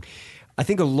thing. I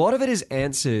think a lot of it is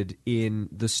answered in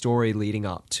the story leading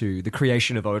up to the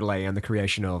creation of Odelay and the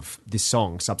creation of this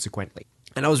song subsequently.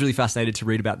 And I was really fascinated to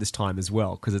read about this time as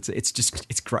well, because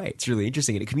it's great. It's really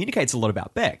interesting, and it communicates a lot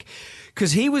about Beck,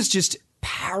 because he was just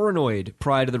paranoid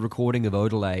prior to the recording of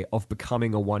Odelay of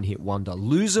becoming a one-hit wonder.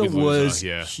 Loser was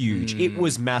huge. It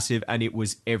was massive, and it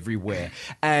was everywhere.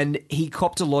 And he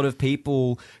copped a lot of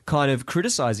people kind of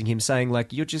criticizing him, saying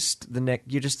you're just a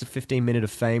 15-minute of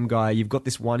fame guy. You've got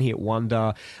this one-hit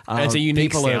wonder. And it's a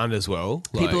unique sound as well.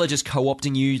 People are just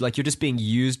co-opting you. You're just being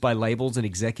used by labels and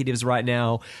executives right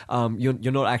now.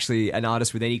 You're not actually an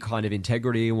artist with any kind of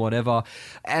integrity and whatever.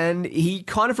 And he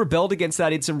kind of rebelled against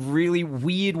that in some really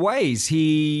weird ways.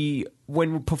 He,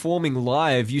 when performing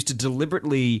live, used to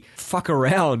deliberately fuck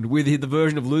around with the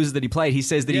version of Loser that he played. He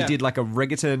says that he did a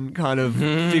reggaeton kind of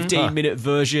 15-minute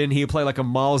version. He would play a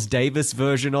Miles Davis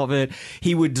version of it.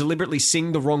 He would deliberately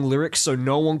sing the wrong lyrics so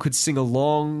no one could sing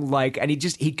along. And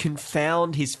he'd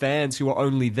confound his fans who were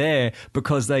only there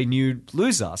because they knew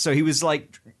Loser. So he was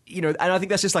and I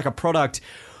think that's just a product,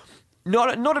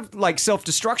 not of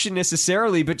self-destruction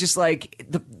necessarily, but just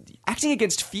the acting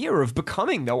against fear of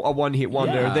becoming a one-hit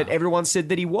wonder that everyone said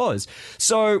that he was.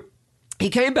 So he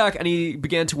came back and he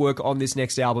began to work on this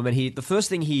next album, and the first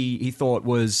thing he thought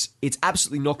was, it's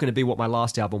absolutely not going to be what my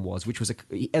last album was, which was,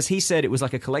 as he said, it was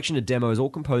a collection of demos all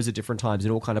composed at different times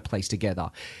and all kind of placed together.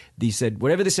 He said,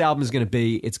 whatever this album is going to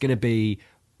be, it's going to be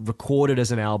recorded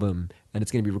as an album, and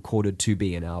it's going to be recorded to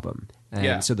be an album.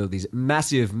 And so there were these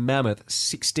massive, mammoth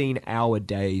 16-hour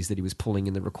days that he was pulling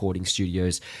in the recording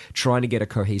studios trying to get a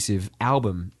cohesive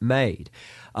album made.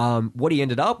 What he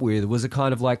ended up with was a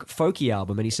kind of folky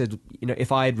album, and he said, if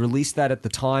I had released that at the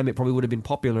time, it probably would have been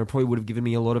popular and probably would have given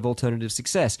me a lot of alternative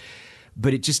success.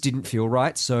 But it just didn't feel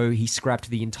right, so he scrapped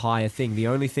the entire thing. The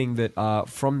only thing that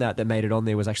from that made it on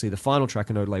there was actually the final track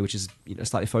in Odelay, which is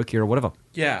slightly folkier or whatever.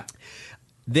 Yeah.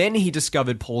 Then he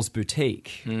discovered Paul's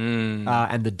Boutique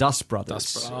and the Dust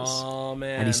Brothers. Oh,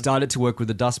 man. And he started to work with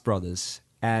the Dust Brothers.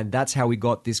 And that's how we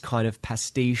got this kind of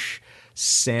pastiche,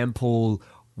 sample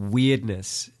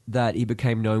weirdness that he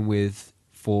became known with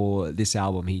for this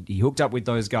album. He hooked up with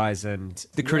those guys, and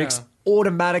the critics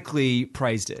automatically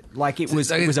praised it. It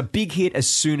was a big hit as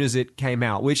soon as it came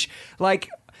out, which, I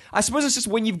suppose it's just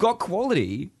when you've got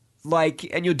quality,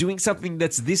 and you're doing something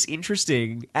that's this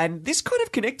interesting, and this kind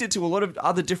of connected to a lot of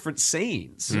other different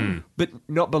scenes, but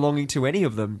not belonging to any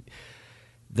of them,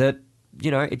 that,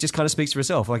 it just kind of speaks for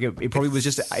itself. Like, it probably was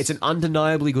just, it's an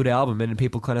undeniably good album, and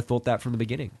people kind of thought that from the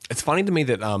beginning. It's funny to me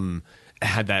that it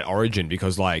had that origin,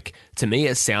 because, like, to me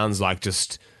it sounds like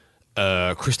just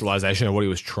a crystallization of what he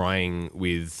was trying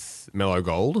with Mellow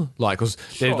Gold, like, because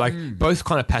they're like both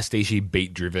kind of pastiche,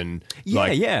 beat driven,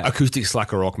 acoustic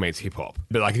slacker rock meets hip hop.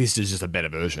 But like, this is just a better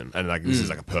version, and like, this is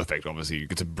like a perfect. Obviously,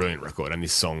 it's a brilliant record, and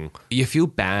this song, you feel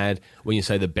bad when you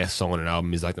say the best song on an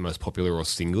album is like the most popular or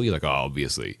single. You're like, oh,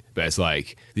 obviously, but it's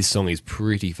like, this song is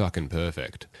pretty fucking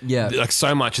perfect. Yeah, like,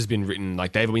 so much has been written.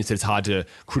 Like David Wynn said, it's hard to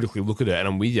critically look at it, and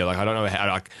I'm with you. Like, I don't know how.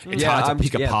 Like, it's hard to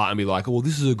pick apart and be like, oh, well,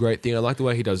 this is a great thing. I like the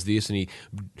way he does this, and he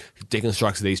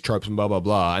deconstructs these tropes and blah blah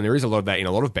blah. And there is a lot of that in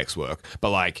a lot of Beck's work,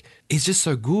 but like, it's just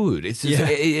so good. It's just,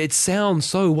 it sounds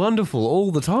so wonderful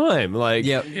all the time. Like,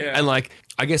 and like,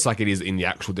 I guess like it is in the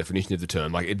actual definition of the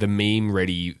term, like the meme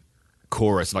ready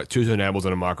chorus, like 2 turntables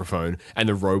on a microphone and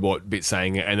the robot bit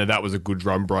saying it, and then that was a good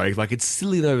drum break. Like, it's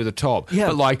silly and over the top. Yeah.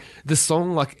 But like, the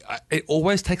song, like, it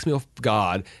always takes me off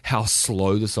guard how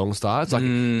slow the song starts. Like,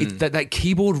 it's that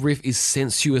keyboard riff is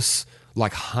sensuous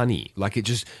like honey. Like, it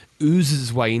just oozes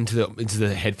its way into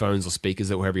the headphones or speakers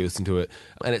or wherever you listen to it,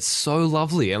 and it's so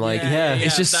lovely. And like,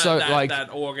 it's just that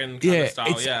organ kind of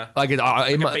style. It's, like like a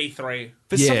B3.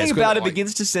 But something about it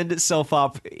begins to send itself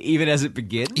up even as it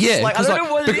begins. Yeah, like, I don't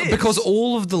know what it is. Because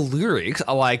all of the lyrics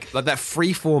are like that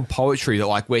freeform poetry that,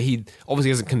 like, where he obviously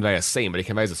doesn't convey a scene, but he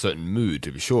conveys a certain mood,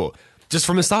 to be sure. Just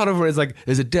from the start of it, it's like,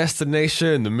 there's a destination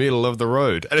in the middle of the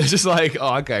road. And it's just like,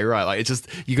 oh, okay, right. Like, it's just,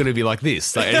 you're going to be like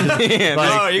this. Like, you're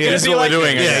going to be like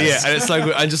doing. Yeah. And it's so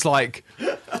good. And just like,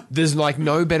 there's like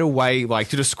no better way like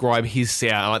to describe his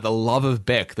sound, like the love of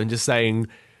Beck, than just saying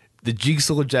the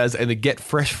jigsaw jazz and the get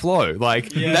fresh flow.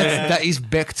 Like, that is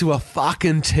Beck to a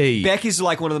fucking T. Beck is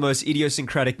like one of the most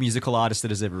idiosyncratic musical artists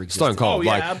that has ever existed. Stone cold.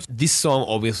 This song,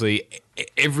 obviously,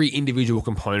 every individual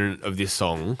component of this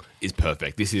song is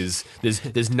perfect.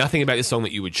 There's nothing about this song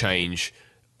that you would change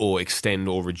or extend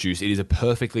or reduce. It is a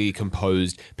perfectly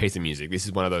composed piece of music. This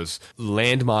is one of those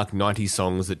landmark 90s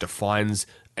songs that defines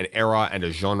an era and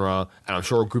a genre, and I'm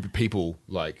sure a group of people,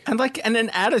 like... And an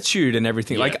attitude and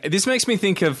everything. Yeah. Like, this makes me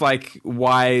think of, like,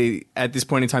 why, at this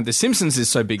point in time, The Simpsons is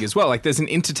so big as well. Like, there's an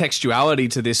intertextuality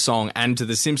to this song and to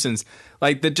The Simpsons,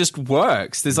 like, that just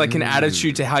works. There's, like, an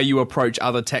attitude to how you approach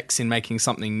other texts in making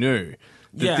something new.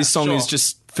 This song is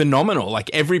just phenomenal. Like,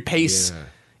 every piece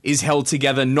is held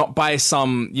together not by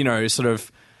some, sort of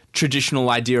traditional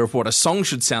idea of what a song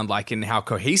should sound like and how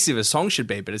cohesive a song should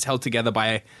be, but it's held together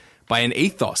by an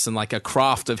ethos and like a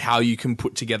craft of how you can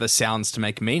put together sounds to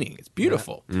make meaning. It's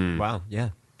beautiful. Wow,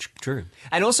 yeah, true.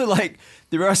 And also, like,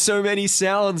 there are so many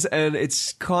sounds and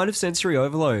it's kind of sensory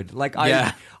overload. Like,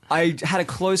 I had a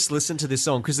close listen to this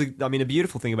song because, I mean, a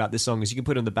beautiful thing about this song is you can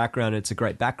put it in the background and it's a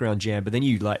great background jam, but then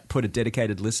you, like, put a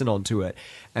dedicated listen onto it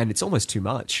and it's almost too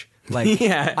much. Like,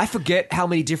 I forget how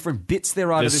many different bits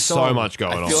there are to this song. There's so much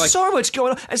going on. So much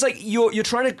going on. It's like you're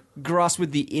trying to grasp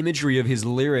with the imagery of his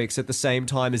lyrics at the same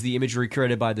time as the imagery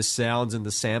created by the sounds and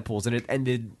the samples, and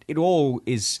it all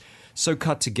is so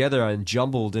cut together and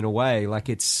jumbled in a way. Like,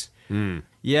 it's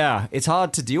it's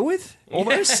hard to deal with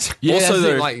almost.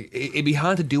 Also, like, it'd be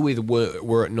hard to deal with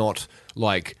were it not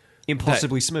like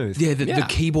impossibly smooth. Yeah, the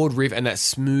keyboard riff and that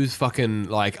smooth fucking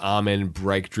like amen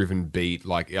break driven beat.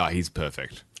 Like, he's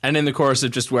perfect. And then the chorus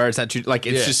of just where it's at, like,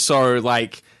 it's just so,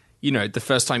 like, the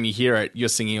first time you hear it, you're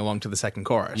singing along to the second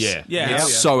chorus.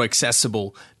 It's so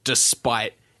accessible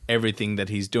despite everything that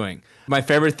he's doing. My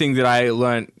favorite thing that I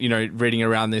learned, reading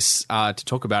around this to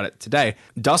talk about it today,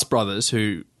 Dust Brothers,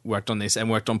 who worked on this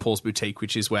and worked on Paul's Boutique,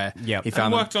 which is where he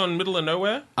found worked on Middle of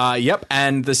Nowhere.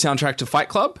 And the soundtrack to Fight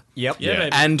Club. Baby.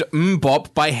 And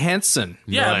Bop by Hanson.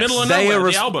 Yeah, nice. Middle of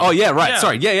Nowhere, the album. Oh, yeah, right.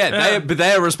 Sorry. Yeah.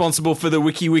 They are responsible for the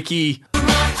wiki.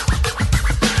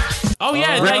 Oh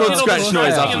yeah, record they did scratch all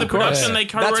noise in the production. They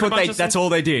co-wrote a bunch of that's all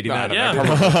they did. Let's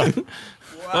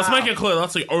make it clear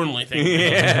that's the only thing.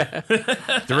 The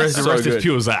rest is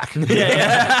pure Zach. Hey,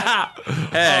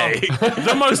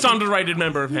 the most underrated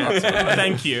member of Hanson.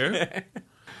 Thank you.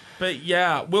 But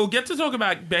yeah, we'll get to talk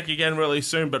about Beck again really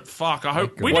soon. But fuck, I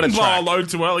hope we didn't blow our load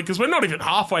too early because we're not even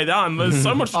halfway done. There's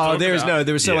so much to talk about.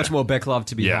 There was so much more Beck love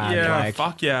to be had. Yeah,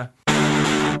 fuck yeah.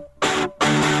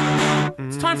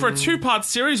 It's time for a 2-part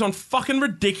series on fucking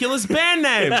ridiculous band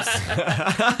names.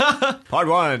 Part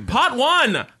 1. Part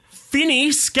 1. Finny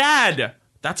Scad.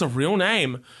 That's a real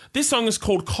name. This song is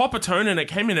called Coppertone and it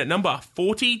came in at number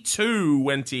 42,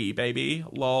 Wenty, baby.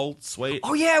 Lol, sweet.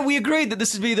 Oh yeah, we agreed that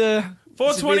this would be the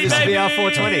 420, This would baby. be our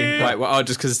 420. Right, well,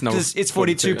 just because it's number. It's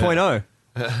 42.0.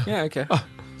 Yeah, okay.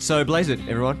 So blaze it,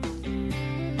 everyone.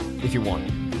 If you want.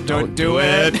 Don't do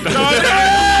it.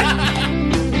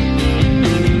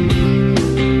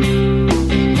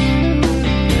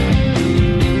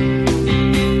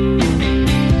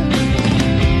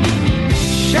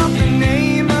 Shout the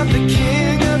name of the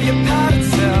king of your padded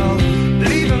cell.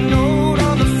 Leave a note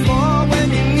on the floor when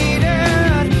you need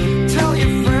it. Tell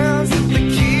your friends that the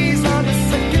key's on the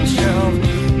second shelf.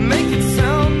 Make it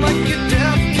sound like your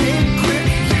death came quick.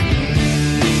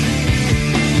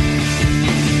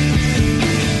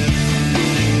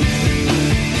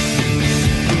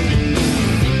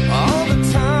 All the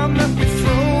time that we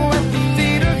throw at the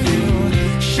feet of you,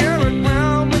 share it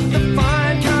round with the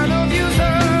fine kind of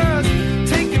users.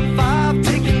 Taking 5,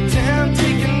 taking 10,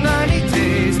 taking 90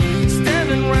 days,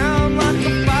 standing round like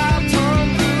a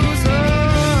 5-ton loser.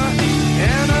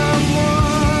 And I'm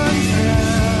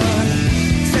wondering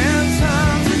 10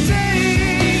 times a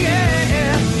day,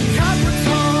 yeah, copper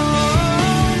tone.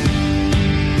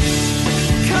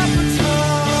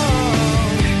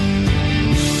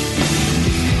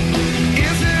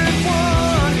 Is it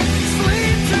one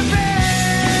sleep to bed?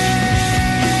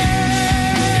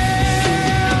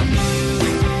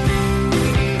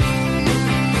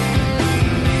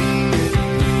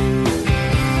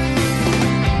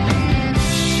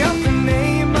 Shout the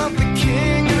name of the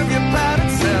king of your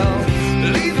padded cell.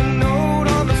 Leave a note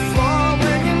on the floor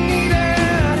when you need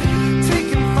it.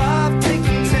 Taking 5,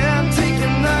 taking 10,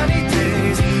 taking 90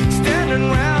 days, standing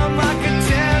round like a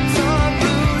 10-ton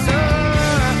loser.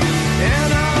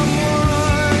 And I'm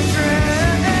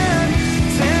wondering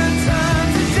 10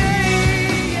 times a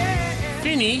day, yeah.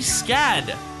 Finny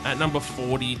Scad at number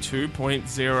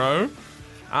 42.0.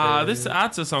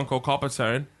 That's a song called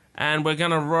Coppertone. And we're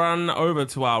going to run over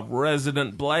to our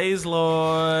resident Blaze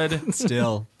Lord.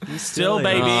 Still,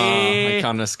 Baby. I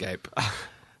can't escape.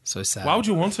 So sad. Why would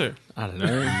you want to? I don't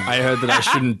know. I heard that I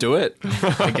shouldn't do it.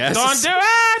 I guess. Don't do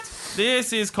it!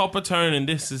 This is Coppertone and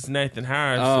this is Nathan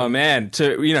Harris. Oh man,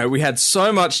 we had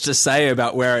so much to say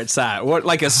about where it's at. What,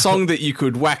 like a song that you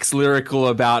could wax lyrical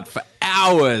about for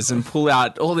hours and pull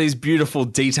out all these beautiful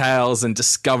details and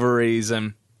discoveries.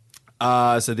 And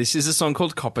so this is a song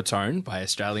called Coppertone by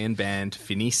Australian band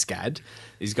Finny Scad.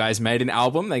 These guys made an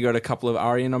album. They got a couple of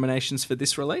ARIA nominations for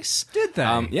this release. Did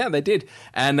they? Yeah, they did.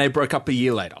 And they broke up a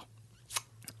year later.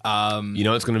 You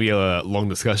know, it's going to be a long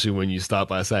discussion when you start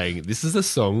by saying, this is a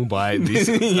song by this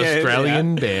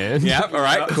Australian band. Yeah, all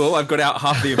right, cool. I've got out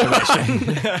half the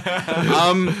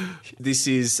information. This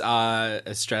is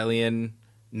Australian,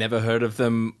 never heard of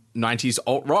them, 90s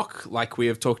alt rock, like we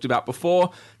have talked about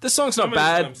before. The song's not many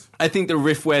bad. times? I think the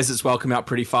riff wears its welcome out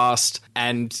pretty fast,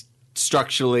 and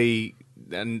structurally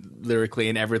and lyrically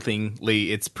and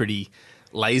everythingly, it's pretty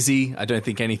lazy. I don't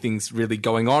think anything's really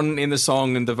going on in the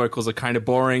song, and the vocals are kind of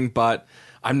boring, but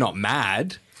I'm not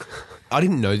mad. I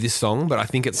didn't know this song, but I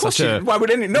think it's such a... Why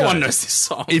would no one knows this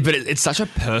song? it's such a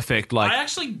perfect, like... I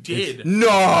actually did. No.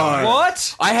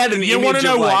 What? I had an You image want to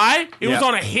know of, like- why? It was Yeah.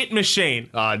 on a hit machine.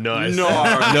 Oh, nice. No.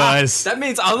 Nice. That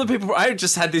means other people... I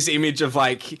just had this image of,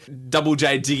 like, Double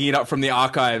J digging it up from the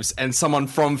archives and someone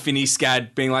from Finny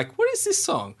Scad being like, what is this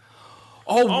song?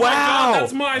 Oh, my wow. God,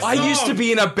 that's my I used to song.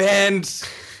 be in a band...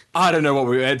 I don't know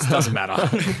what it doesn't matter.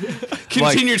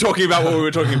 Continue talking about what we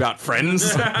were talking about,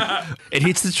 friends. It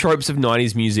hits the tropes of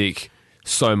 90s music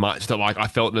so much that, like, I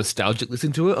felt nostalgic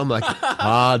listening to it. I'm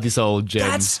like, this old gem.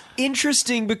 That's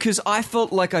interesting because I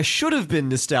felt like I should have been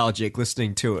nostalgic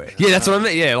listening to it. Yeah, that's what I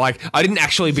meant. Yeah, like, I didn't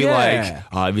actually be Yeah.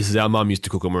 like, this is our mum used to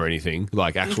cook them or anything.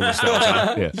 Like, actual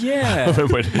nostalgia. Yeah. Yeah.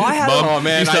 When I had- Mum Oh,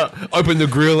 man, used to open the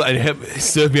grill and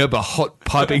serve me up a hot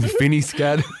piping Finny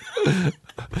Scad.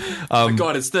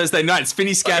 God, it's Thursday night. It's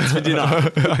Finny Scads for dinner.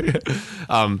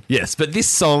 Yes, but this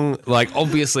song, like,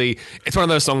 obviously, it's one of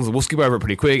those songs that we'll skip over it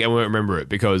pretty quick and we won't remember it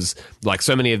because, like,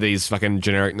 so many of these fucking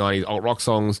generic 90s alt rock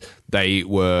songs, they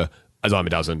were a dime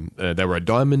a dozen. They were a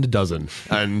diamond a dozen.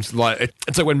 And, like,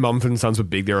 it's like when Mumford & Sons were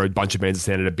big, there were a bunch of bands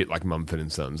that sounded a bit like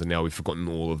Mumford & Sons, and now we've forgotten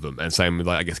all of them. And same with,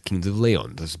 like, I guess, Kings of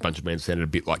Leon. There's a bunch of bands that sounded a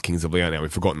bit like Kings of Leon, now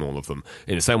we've forgotten all of them.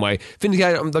 In the same way,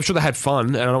 Finnegan, I'm sure they had fun,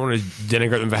 and I don't want to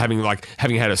denigrate them for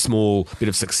having had a small bit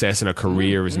of success and a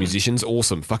career as musicians.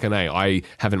 Awesome. Fucking A. I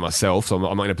haven't myself, so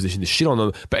I'm not in a position to shit on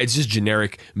them, but it's just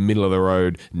generic,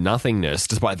 middle-of-the-road nothingness,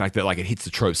 despite the fact that, like, it hits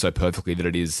the trope so perfectly that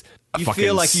it is You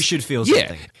feel like you should feel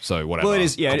something. Yeah. So whatever. Well, it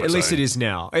is. Yeah, at least Coppertone. it is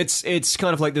now. It's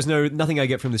kind of like there's nothing I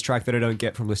get from this track that I don't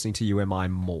get from listening to You Am I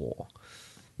More.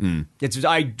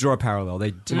 I draw a parallel.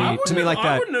 They to me like I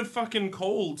that. wouldn't have fucking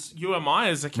called UMI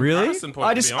as a Really? comparison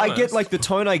point. I get like the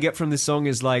tone I get from this song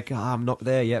is like, I'm not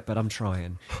there yet, but I'm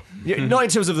trying. Not in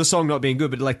terms of the song not being good,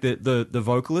 but like the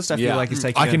vocalist, I feel like he's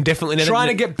taking. I can definitely trying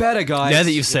to get better, guys. Now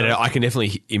that you've said it, I can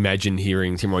definitely imagine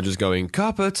hearing Tim Rogers going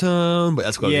Coppertone, but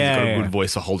he's got a good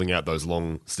voice for holding out those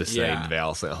long sustained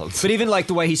vowel sounds. But even like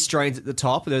the way he strains at the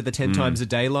top, the 10 times a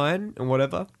day line and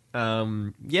whatever. I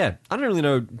don't really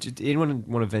know. Did anyone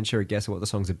want to venture a guess at what the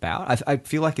song's about? I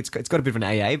feel like it's got a bit of an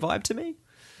AA vibe to me.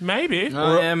 Maybe.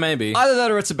 Yeah, maybe. Either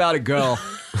that or it's about a girl.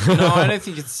 No, I don't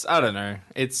think it's. I don't know.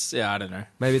 I don't know.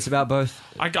 Maybe it's about both.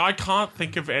 I can't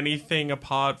think of anything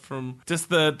apart from just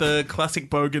the classic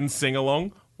Bogan sing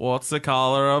along. What's the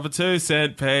color of a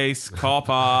 2-cent piece?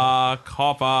 Copper,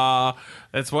 copper.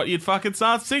 That's what you'd fucking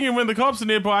start singing when the cops are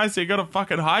nearby, so you gotta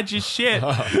fucking hide your shit.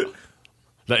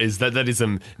 That is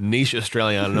some niche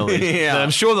Australian knowledge. Yeah.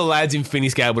 I'm sure the lads in Finney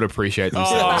Scab would appreciate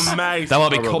themselves. Oh, mate. They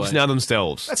might be cops now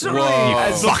themselves. That's not really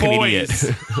You fucking boys.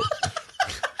 idiot.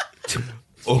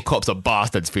 All cops are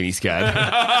bastards, Finney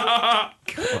Scab.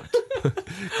 Good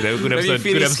Maybe episode.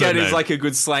 Finny Good episode Scat is name. like a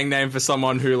good slang name for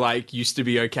someone who like used to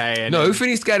be okay. And No,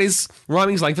 Finney Scab is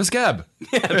rhyming slang for scab.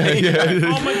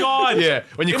 Oh my god. Yeah,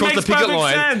 when you It cross the makes picket perfect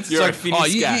line, sense. it's You're like, a Finney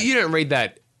you Scab. don't read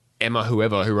that Emma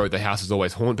whoever who wrote The House Is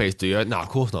Always Haunt piece, do you? No, of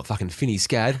course not. Fucking Finney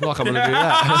Scad. Like I'm gonna do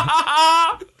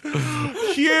that.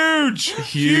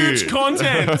 Huge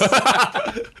content.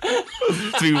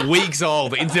 To be weeks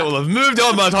old, the internet will have moved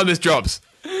on by the time this drops.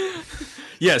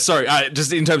 Yeah, sorry.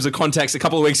 Just in terms of context, a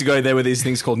couple of weeks ago there were these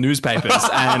things called newspapers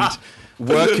and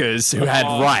workers who had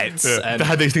rights. They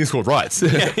had these things called rights.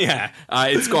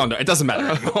 It's gone. It doesn't matter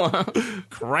anymore.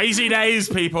 Crazy days,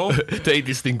 people. To eat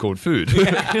this thing called food.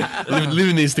 live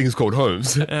in these things called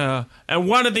homes. And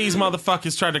one of these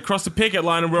motherfuckers tried to cross the picket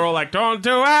line, and we're all like, "Don't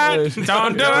do it!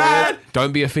 Don't do it!"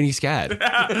 Don't be a Finney Scad.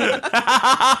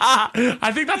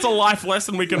 I think that's a life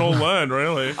lesson we can all learn.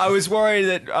 Really. I was worried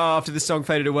that after the song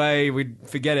faded away, we'd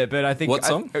forget it, but I think... What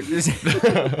song?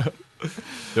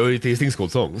 There were these things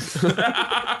called songs.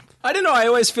 I don't know. I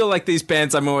always feel like these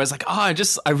bands, I'm always like, I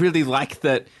really like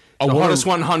that the Hottest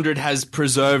 100 has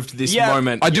preserved this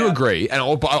moment. I do agree, and I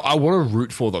want to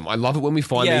root for them. I love it when we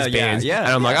find these bands, and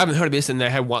I'm like, I haven't heard of this, and they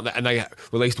had one, and they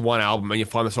released one album, and you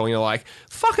find the song, and you're like,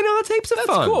 fucking hell, that's heaps of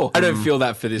fun. Cool. I don't feel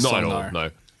that for this Not song, at all, though.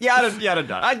 no.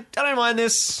 I don't mind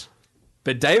this.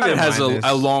 But David has mind this.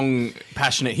 a long,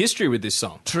 passionate history with this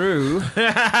song. True.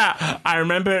 I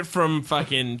remember it from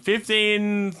fucking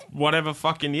 15 whatever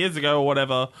fucking years ago or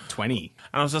whatever, 20.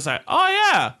 and I was just like, oh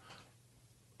yeah,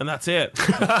 and that's it.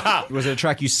 Was it a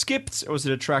track you skipped, or was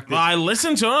it a track that... I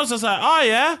listened to it, I was just like, oh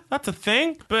yeah, that's a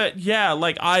thing. But yeah,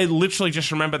 like I literally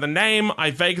just remember the name,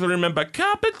 I vaguely remember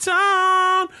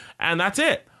Capitan, and that's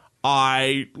it.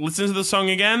 I listened to the song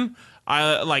again.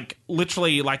 I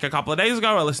literally like a couple of days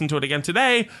ago, I listened to it again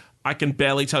today. I can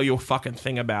barely tell you a fucking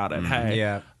thing about it. Hey,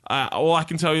 yeah. All I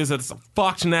can tell you is that it's a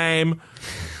fucked name,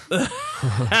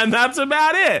 and that's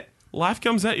about it. Life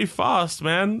comes at you fast,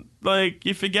 man. Like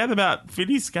you forget about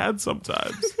Finney Scad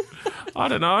sometimes. I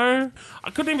don't know. I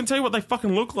couldn't even tell you what they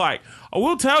fucking look like. I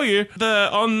will tell you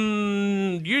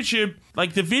on YouTube,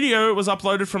 like the video was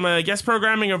uploaded from a guest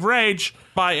programming of Rage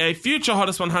by a future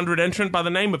Hottest 100 entrant by the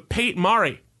name of Pete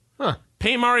Murray. Huh.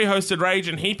 Pete Murray hosted Rage,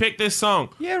 and he picked this song.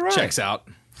 Yeah, right. Checks out.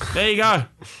 There you go.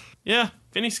 Yeah,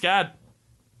 Finney Scad.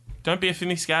 Don't be a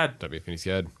Finney Scad. Don't be a Finney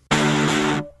Scad.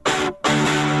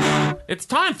 It's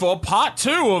time for part 2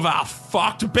 of our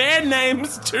fucked band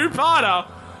names two-parter.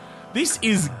 This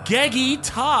is Geggy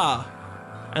Tar,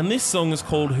 and this song is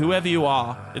called Whoever You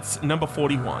Are. It's number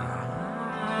 41.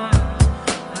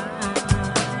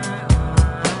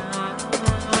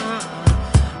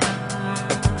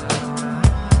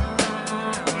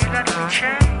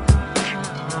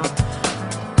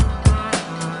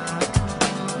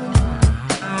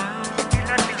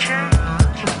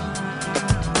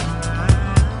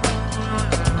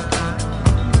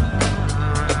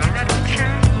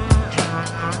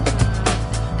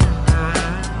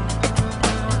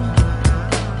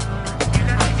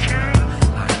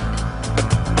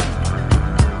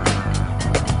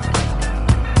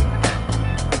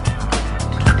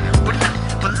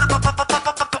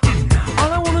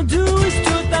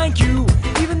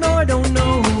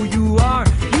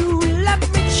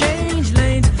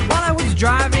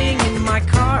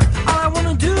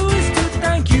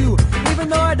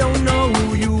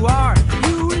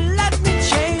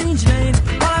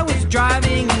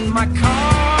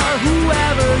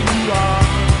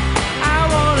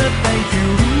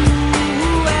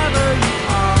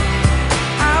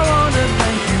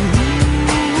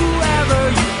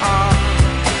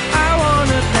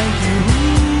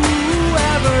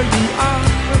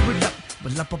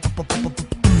 All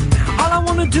I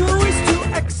wanna do is to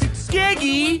exit.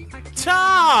 Geggy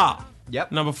Tar.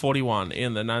 Yep. Number 41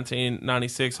 in the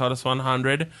 1996 Hottest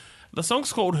 100. The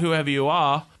song's called Whoever You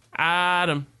Are.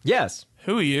 Adam, Yes.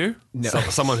 who are you?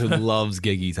 Someone who loves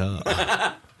gig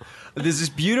guitar. There's this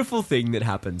beautiful thing that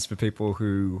happens for people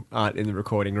who aren't in the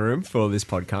recording room for this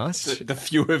podcast. The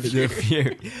few of you.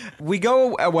 We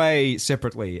go away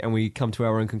separately and we come to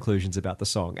our own conclusions about the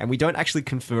song, and we don't actually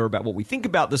confer about what we think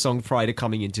about the song prior to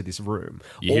coming into this room.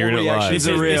 You're hearing it live. This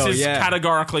is real, This is yeah.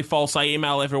 categorically false. I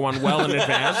email everyone well in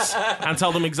advance and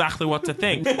tell them exactly what to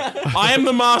think. I am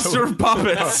the master of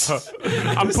puppets.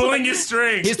 I'm pulling your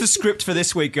strings. Here's the script for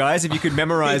this week, guys. If you could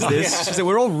memorize this, so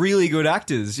we're all really good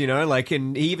actors, you know. Like,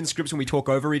 and he even scripts when we talk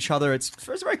over each other. It's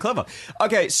very clever.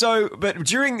 Okay, so but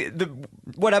during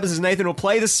what happens is Nathan will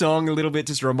play the song a little bit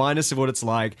just to remind us of what it's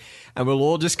like, and we'll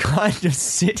all just kind of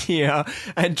sit here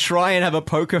and try and have a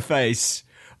poker face.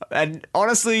 And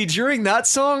honestly, during that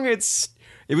song, that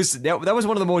was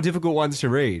one of the more difficult ones to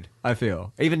read. I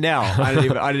feel even now I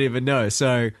didn't even know. So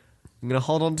I'm gonna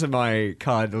hold on to my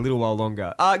card a little while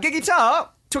longer. Gig Guitar,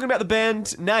 talking about the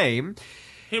band name.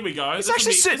 Here we go. It's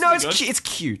actually it's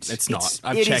cute. It's not.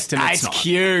 I've It checked is- and it's not.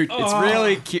 cute. It's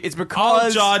really cute. It's I'll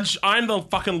because judge. I'm the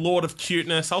fucking lord of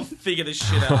cuteness. I'll figure this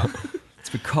shit out. it's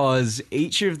because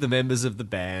each of the members of the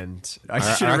band I Are should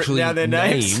have written actually down their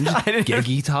names. named I didn't- gig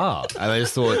guitar. And I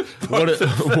just thought, what are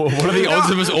the odds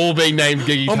of us all being named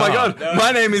gig guitar? Oh my god,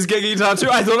 my name is Geggy Tar too.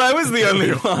 I thought I was the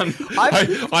only one.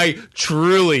 I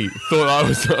truly thought I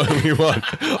was the only one.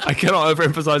 I cannot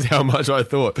overemphasize how much I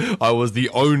thought I was the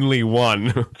only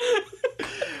one.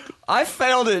 I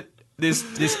failed at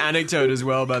this anecdote as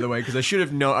well, by the way, because I should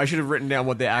have written down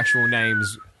what their actual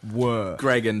names were.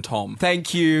 Greg and Tom.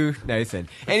 Thank you, Nathan.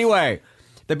 Anyway,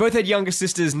 they both had younger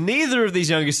sisters. Neither of these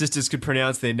younger sisters could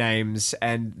pronounce their names,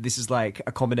 and this is like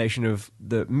a combination of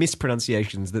the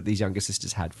mispronunciations that these younger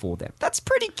sisters had for them. That's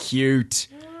pretty cute.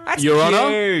 That's Your Honor?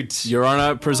 cute. Your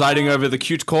Honor, presiding over the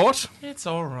cute court. It's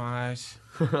all right.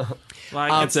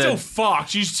 Like it's Answered. still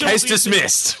fucked. You still Case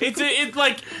dismissed. It's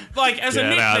like as a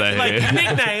Get outta nickname, here. like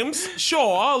nicknames.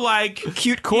 Sure, like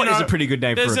Cute Court is a pretty good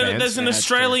name for a band. There's an Yeah, that's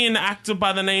Australian actor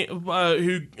by the name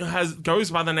who goes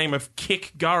by the name of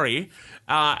Kick Gurry,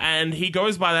 and he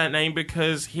goes by that name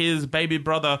because his baby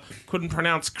brother couldn't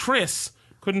pronounce Chris,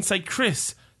 couldn't say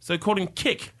Chris, so they called him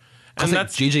Kick. And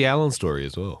that's G.G. Allen's story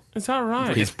as well. is that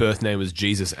right? His birth name was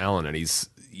Jesus Allen, and his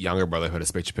younger brother had a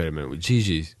speech impediment with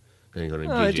Gigi's. And he got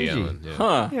him G.G. Gigi. Allen. Yeah.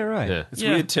 Huh. Yeah, right. Yeah. It's Yeah.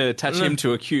 weird to attach him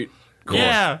to a cute court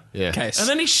Yeah. Yeah. case. And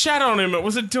then he shat on him. It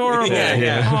was adorable.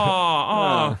 Yeah.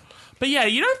 Oh. But yeah,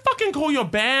 you don't fucking call your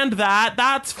band that.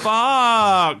 That's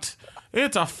fucked.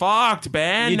 It's a fucked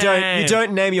band You name.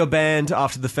 don't name your band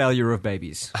after the failure of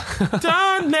babies.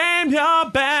 Don't name your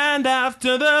band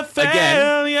after the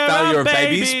failure, Failure of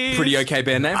babies. Babies, pretty okay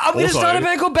band name. I'm going to Also- start a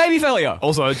band called Baby Failure.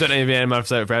 Also, don't name your band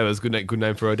after Failure. Good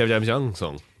name for a David James Young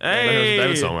song. Hey,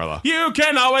 David song, rather. you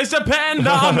can always depend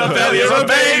on the failure of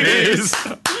babies.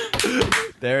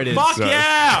 There it is. Fuck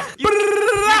yeah.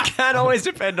 Can't always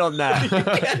depend on that.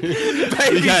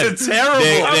 Babies can. are terrible.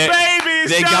 They're- Babies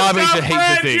they're just garbage a at heaps of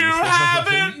friend things. you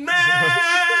haven't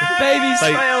met. Babies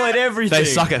They- fail at everything. They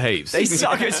suck at heaps. They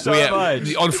suck at so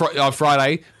We- much. on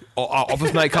Friday, our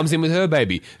office mate comes in with her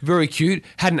baby. Very cute.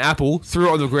 Had an apple, threw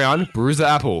it on the ground, bruised the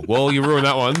apple. Well, you ruined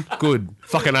that one. Good.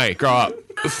 Fucking A. Grow up.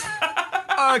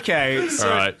 Okay. So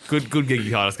All right. Good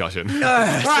giggy car discussion.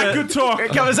 Right, good talk.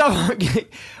 it covers up.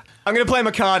 I'm going to play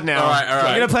my card now. All right.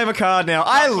 I'm going to play my card now.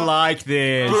 I like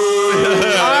this. I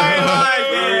like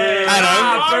this.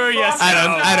 Adam. Boo yourself.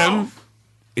 Adam.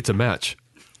 It's a match.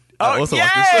 I also like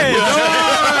yes!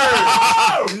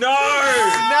 this.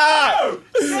 No!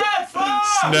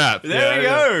 Snap. There we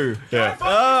go.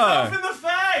 Yeah. In the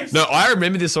face. No, I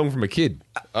remember this song from a kid.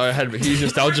 I had huge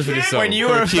nostalgia for this song. When you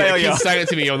From were a kid. failure. A kid sang it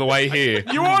to me on the way here.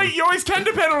 You always can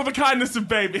depend on the kindness of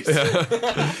babies.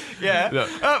 Yeah. No.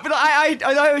 But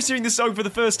I was hearing this song for the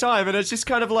first time, and it's just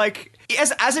kind of like,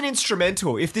 as an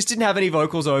instrumental, if this didn't have any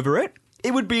vocals over it,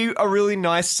 it would be a really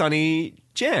nice, sunny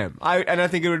jam. I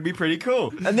think it would be pretty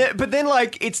cool. But then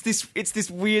like it's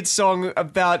this weird song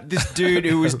about this dude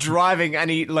who was driving, and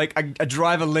he like a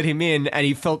driver let him in, and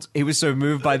he was so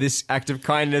moved by this act of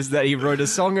kindness that he wrote a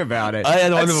song about it.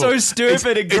 That's wonderful. so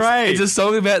stupid and great. It's a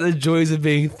song about the joys of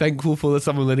being thankful for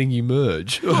someone letting you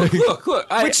merge. Look.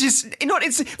 Which is not.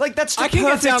 It's like that's the I can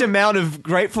get perfect down- amount of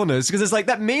gratefulness, because it's like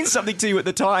that means something to you at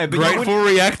the time. But you Grateful wouldn't-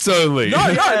 reacts only.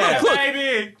 Look.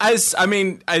 Baby.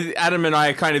 Adam and I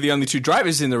are kind of the only two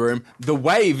drivers in the room. The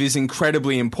wave is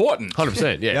incredibly important.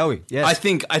 100%, yeah. Joey, yes. I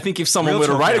think if someone Real were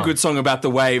to talk write now. a good song about the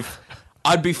wave,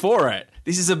 I'd be for it.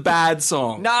 This is a bad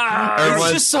song. No!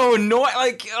 It's just so annoying.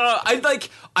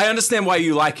 I understand why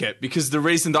you like it, because the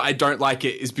reason that I don't like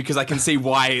it is because I can see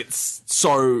why it's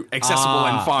so accessible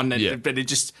and fun, Yeah. but it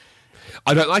just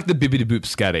I don't like the bibbidi boop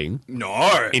scatting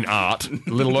no. in art,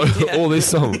 let alone all this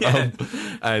song.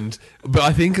 But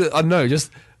I think I don't know,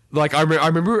 just. Like, I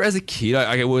remember as a kid,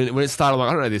 when it started, I'm like,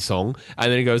 I don't know this song.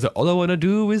 And then it goes, all I want to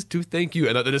do is to thank you.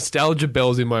 And the nostalgia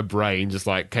bells in my brain just,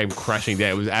 like, came crashing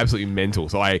down. It was absolutely mental.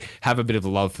 So I have a bit of a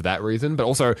love for that reason. But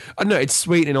also, I don't know, it's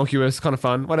sweet, innocuous, kind of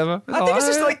fun, whatever. I think it's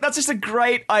just like, that's just a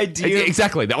great idea.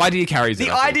 Exactly. The idea carries it.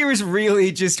 The I think. idea is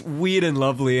really just weird and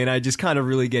lovely, and I just kind of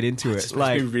really get into it.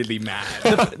 Like Like, really mad.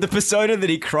 the persona that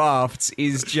he crafts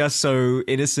is just so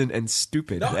innocent and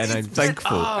stupid. And I'm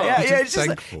Thankful. yeah, it's just like,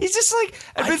 Thankful. he's just like,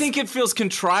 I think it feels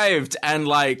contrived and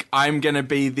like I'm gonna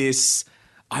be this.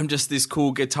 I'm just this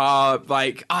cool guitar.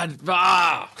 Like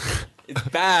it's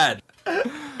bad.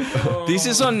 This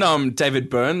is on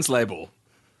David Byrne's label.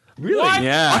 Really? What?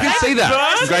 Yeah, I can see that.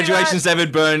 Byrne? Congratulations,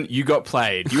 David Byrne. You got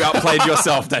played. You outplayed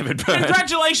yourself, David Byrne.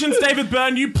 Congratulations, David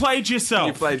Byrne. You played yourself.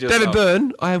 You played yourself. David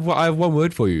Byrne, I have one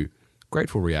word for you.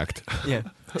 Grateful React. yeah,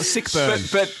 sick burn.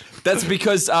 But that's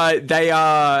because they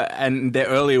are, and their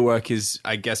earlier work is,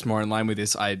 I guess, more in line with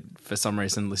this. I, for some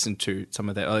reason, listened to some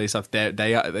of their earlier stuff.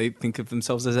 They think of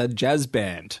themselves as a jazz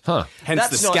band. Huh. Hence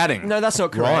the scatting. No, that's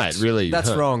not correct. Right, really? That's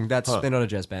Huh. wrong. They're not a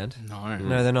jazz band. No,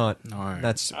 they're not. No.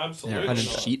 That's Absolutely. they're a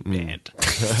sheet band.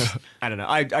 I don't know.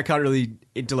 I can't really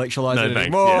intellectualize No, it thanks.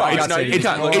 anymore. Yeah. I It's, can't say it's,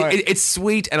 anymore. it's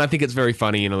sweet, and I think it's very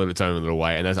funny in its own little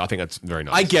way, and I think that's very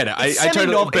nice. I get it. It's I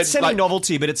totally. But it's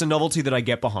semi-novelty, but it's a novelty that I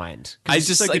get behind. 'Cause I it's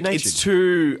just so like good-natured. it's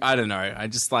too. I don't know. I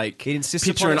just like It insists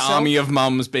picture upon an itself. army of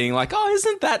mums being like, "Oh,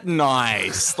 isn't that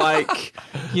nice?" Like,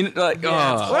 you know, like, Well,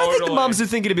 I think the Totally. mums are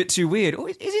thinking a bit too weird. Oh,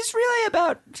 is this really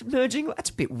about merging? That's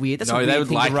a bit weird. That's a no, weird they would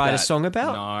thing like to write that. a song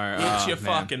about. No, It's your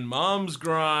fucking mum's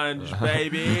grunge,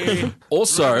 baby.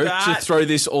 Also, Remember to that? throw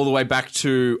this all the way back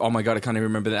to, oh my god, I can't even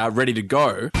remember that. Ready to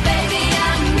Go.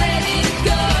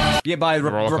 Yeah, by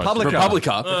Roller Coaster.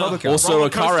 Republica. Also Roller a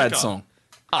car ad Coaster. song.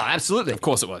 Oh, absolutely. Of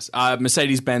course it was.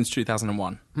 Mercedes-Benz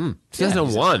 2001.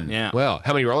 2001. Yeah. Wow.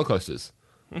 How many roller coasters?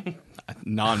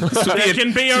 None. This would There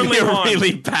can be only a one.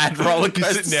 really bad roller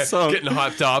coaster Sitting there, song. getting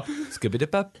hyped up.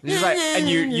 Skip-a-dip-up. It's like, and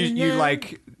you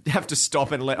like have to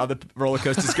stop and let other roller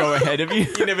coasters go ahead of you.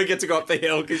 You never get to go up the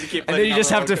hill because you keep. And then you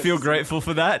just have to feel grateful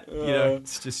for that. You know,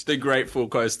 it's just the grateful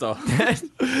coaster. That's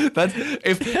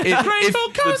if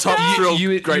the top thrill. you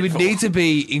would grateful. need to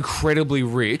be incredibly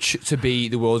rich to be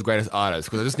the world's greatest artist,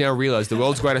 because I just now realized the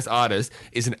world's greatest artist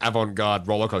is an avant-garde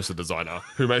roller coaster designer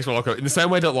who makes roller coasters in the same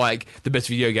way that like the best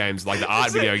video games, like the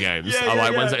art video games, are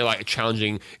like ones that are like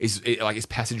challenging. Is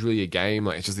Passage really a game?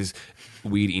 Like it's just this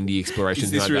weird indie exploration.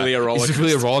 Is this like really that. a roller Is this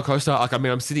really a roller coaster? Like I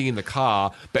mean, I'm sitting in the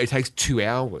car, but it takes 2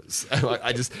 hours. Like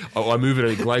I move at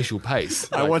a glacial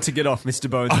pace. I want to get off Mr.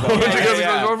 Bones.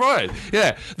 Right.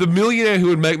 Yeah. The millionaire who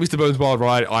would make Mr. Bones Wild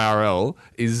Ride IRL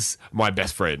is my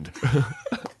best friend.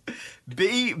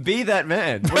 Be that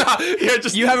man. Yeah,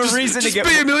 just, You have a reason to just get-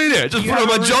 be a millionaire. Just You put on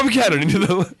have my a jump cannon into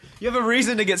the. You have a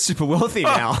reason to get super wealthy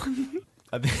now.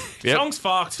 Yep. Song's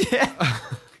fucked.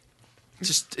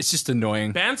 It's just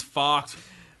annoying. Band's fucked.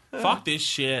 Fuck this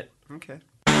shit. Okay.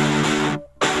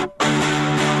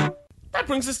 That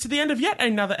brings us to the end of yet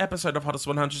another episode of Hottest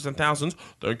 100s and Thousands.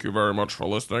 Thank you very much for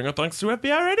listening, and thanks to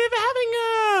FBI Radio for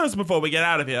having us. Before we get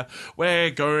out of here, we're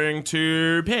going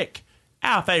to pick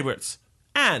our favourites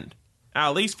and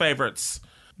our least favourites.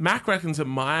 Mac reckons it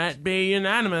might be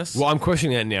unanimous. Well, I'm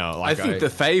questioning that now. I Like, think the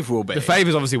fave will be. the fave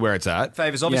is obviously where it's at.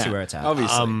 Fave is obviously Yeah, where it's at.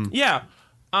 Obviously. Yeah.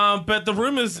 But the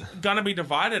rumor's gonna be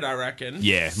divided, I reckon.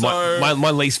 Yeah. So, My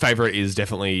least favorite is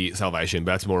definitely Salvation,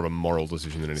 but that's more of a moral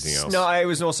decision than anything else. No, it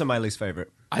was also my least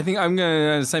favorite. I think I'm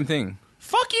going to the same thing.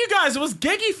 fuck you guys. It was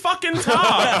Geggy fucking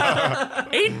tough.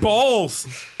 Eat balls.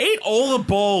 Eat all the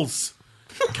balls.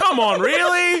 Come on,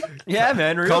 really? Yeah,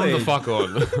 man, really. Come the fuck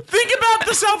on. Think about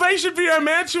the Salvation video,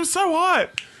 man. She was so hot.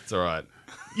 It's all right.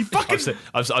 You fucking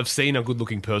I've seen a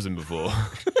good-looking person before.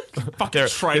 fucking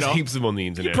There's traitor. heaps of them on the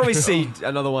internet. Probably see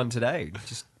another one today,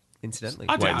 just incidentally.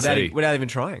 I doubt Without- it. Without even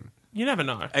trying. You never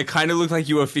know. It kind of looked like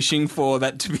you were fishing for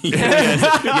that to be.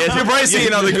 Yes, you'll probably see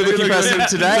another good-looking person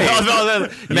today.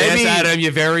 Yes, Adam,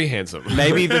 you're very handsome.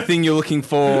 Maybe the thing you're looking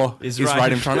for is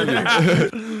right in front of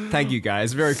you. Thank you,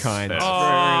 guys. Very kind. It's very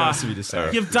nice of you to say.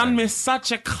 You've done me such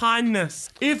a kindness.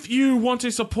 If you want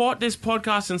to support this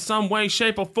podcast in some way,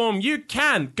 shape, or form, you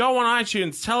can. Go on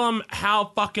iTunes. Tell them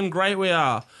how fucking great we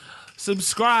are.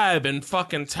 Subscribe and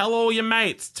fucking tell all your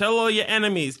mates. Tell all your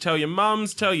enemies. Tell your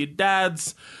mums. Tell your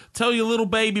dads. Tell your little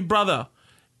baby brother.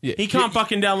 He can't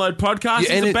fucking download podcasts.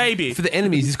 He's a baby. For the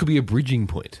enemies, this could be a bridging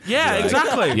point. Yeah,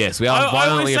 exactly. Yes, we I are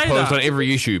violently always say opposed that. on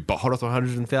every issue, but Hottest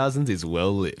 100s and Thousands is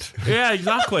well lit. Yeah,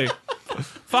 exactly.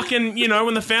 Fucking,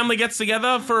 when the family gets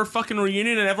together for a fucking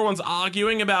reunion and everyone's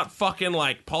arguing about fucking,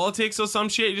 like, politics or some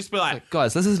shit, you just be like,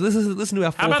 Guys, let's listen to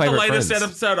our how four about the favorite latest friends.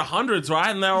 episode of Hundreds, right?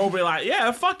 And they'll all be like,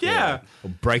 yeah, fuck yeah. Or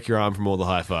break your arm from all the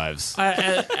high fives. And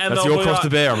That's they'll your be cross like- to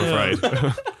bear, I'm yeah.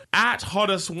 afraid. At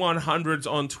Hottest 100s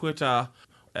on Twitter.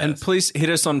 And please hit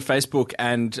us on Facebook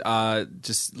and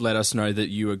just let us know that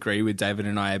you agree with David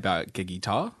and I about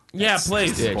guitar. Yeah,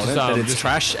 please. Yeah, Important, just, that it's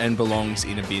trash and belongs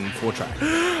in a bin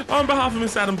 4-track. On behalf of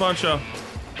Miss Adam Buncher.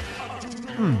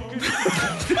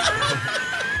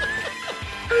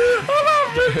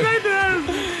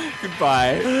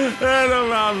 Goodbye. And on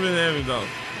behalf of Miss Amy Dog.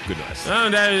 Good night. Oh,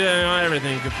 David,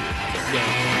 everything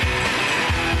confused.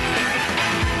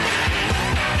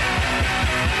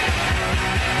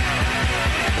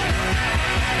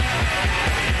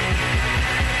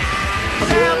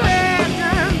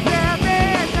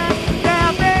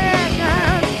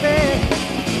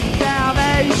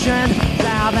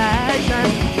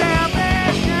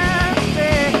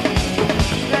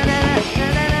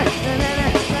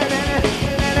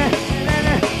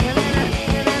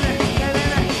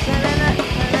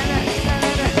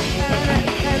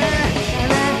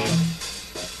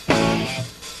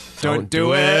 Don't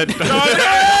do it.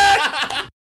 Salvation!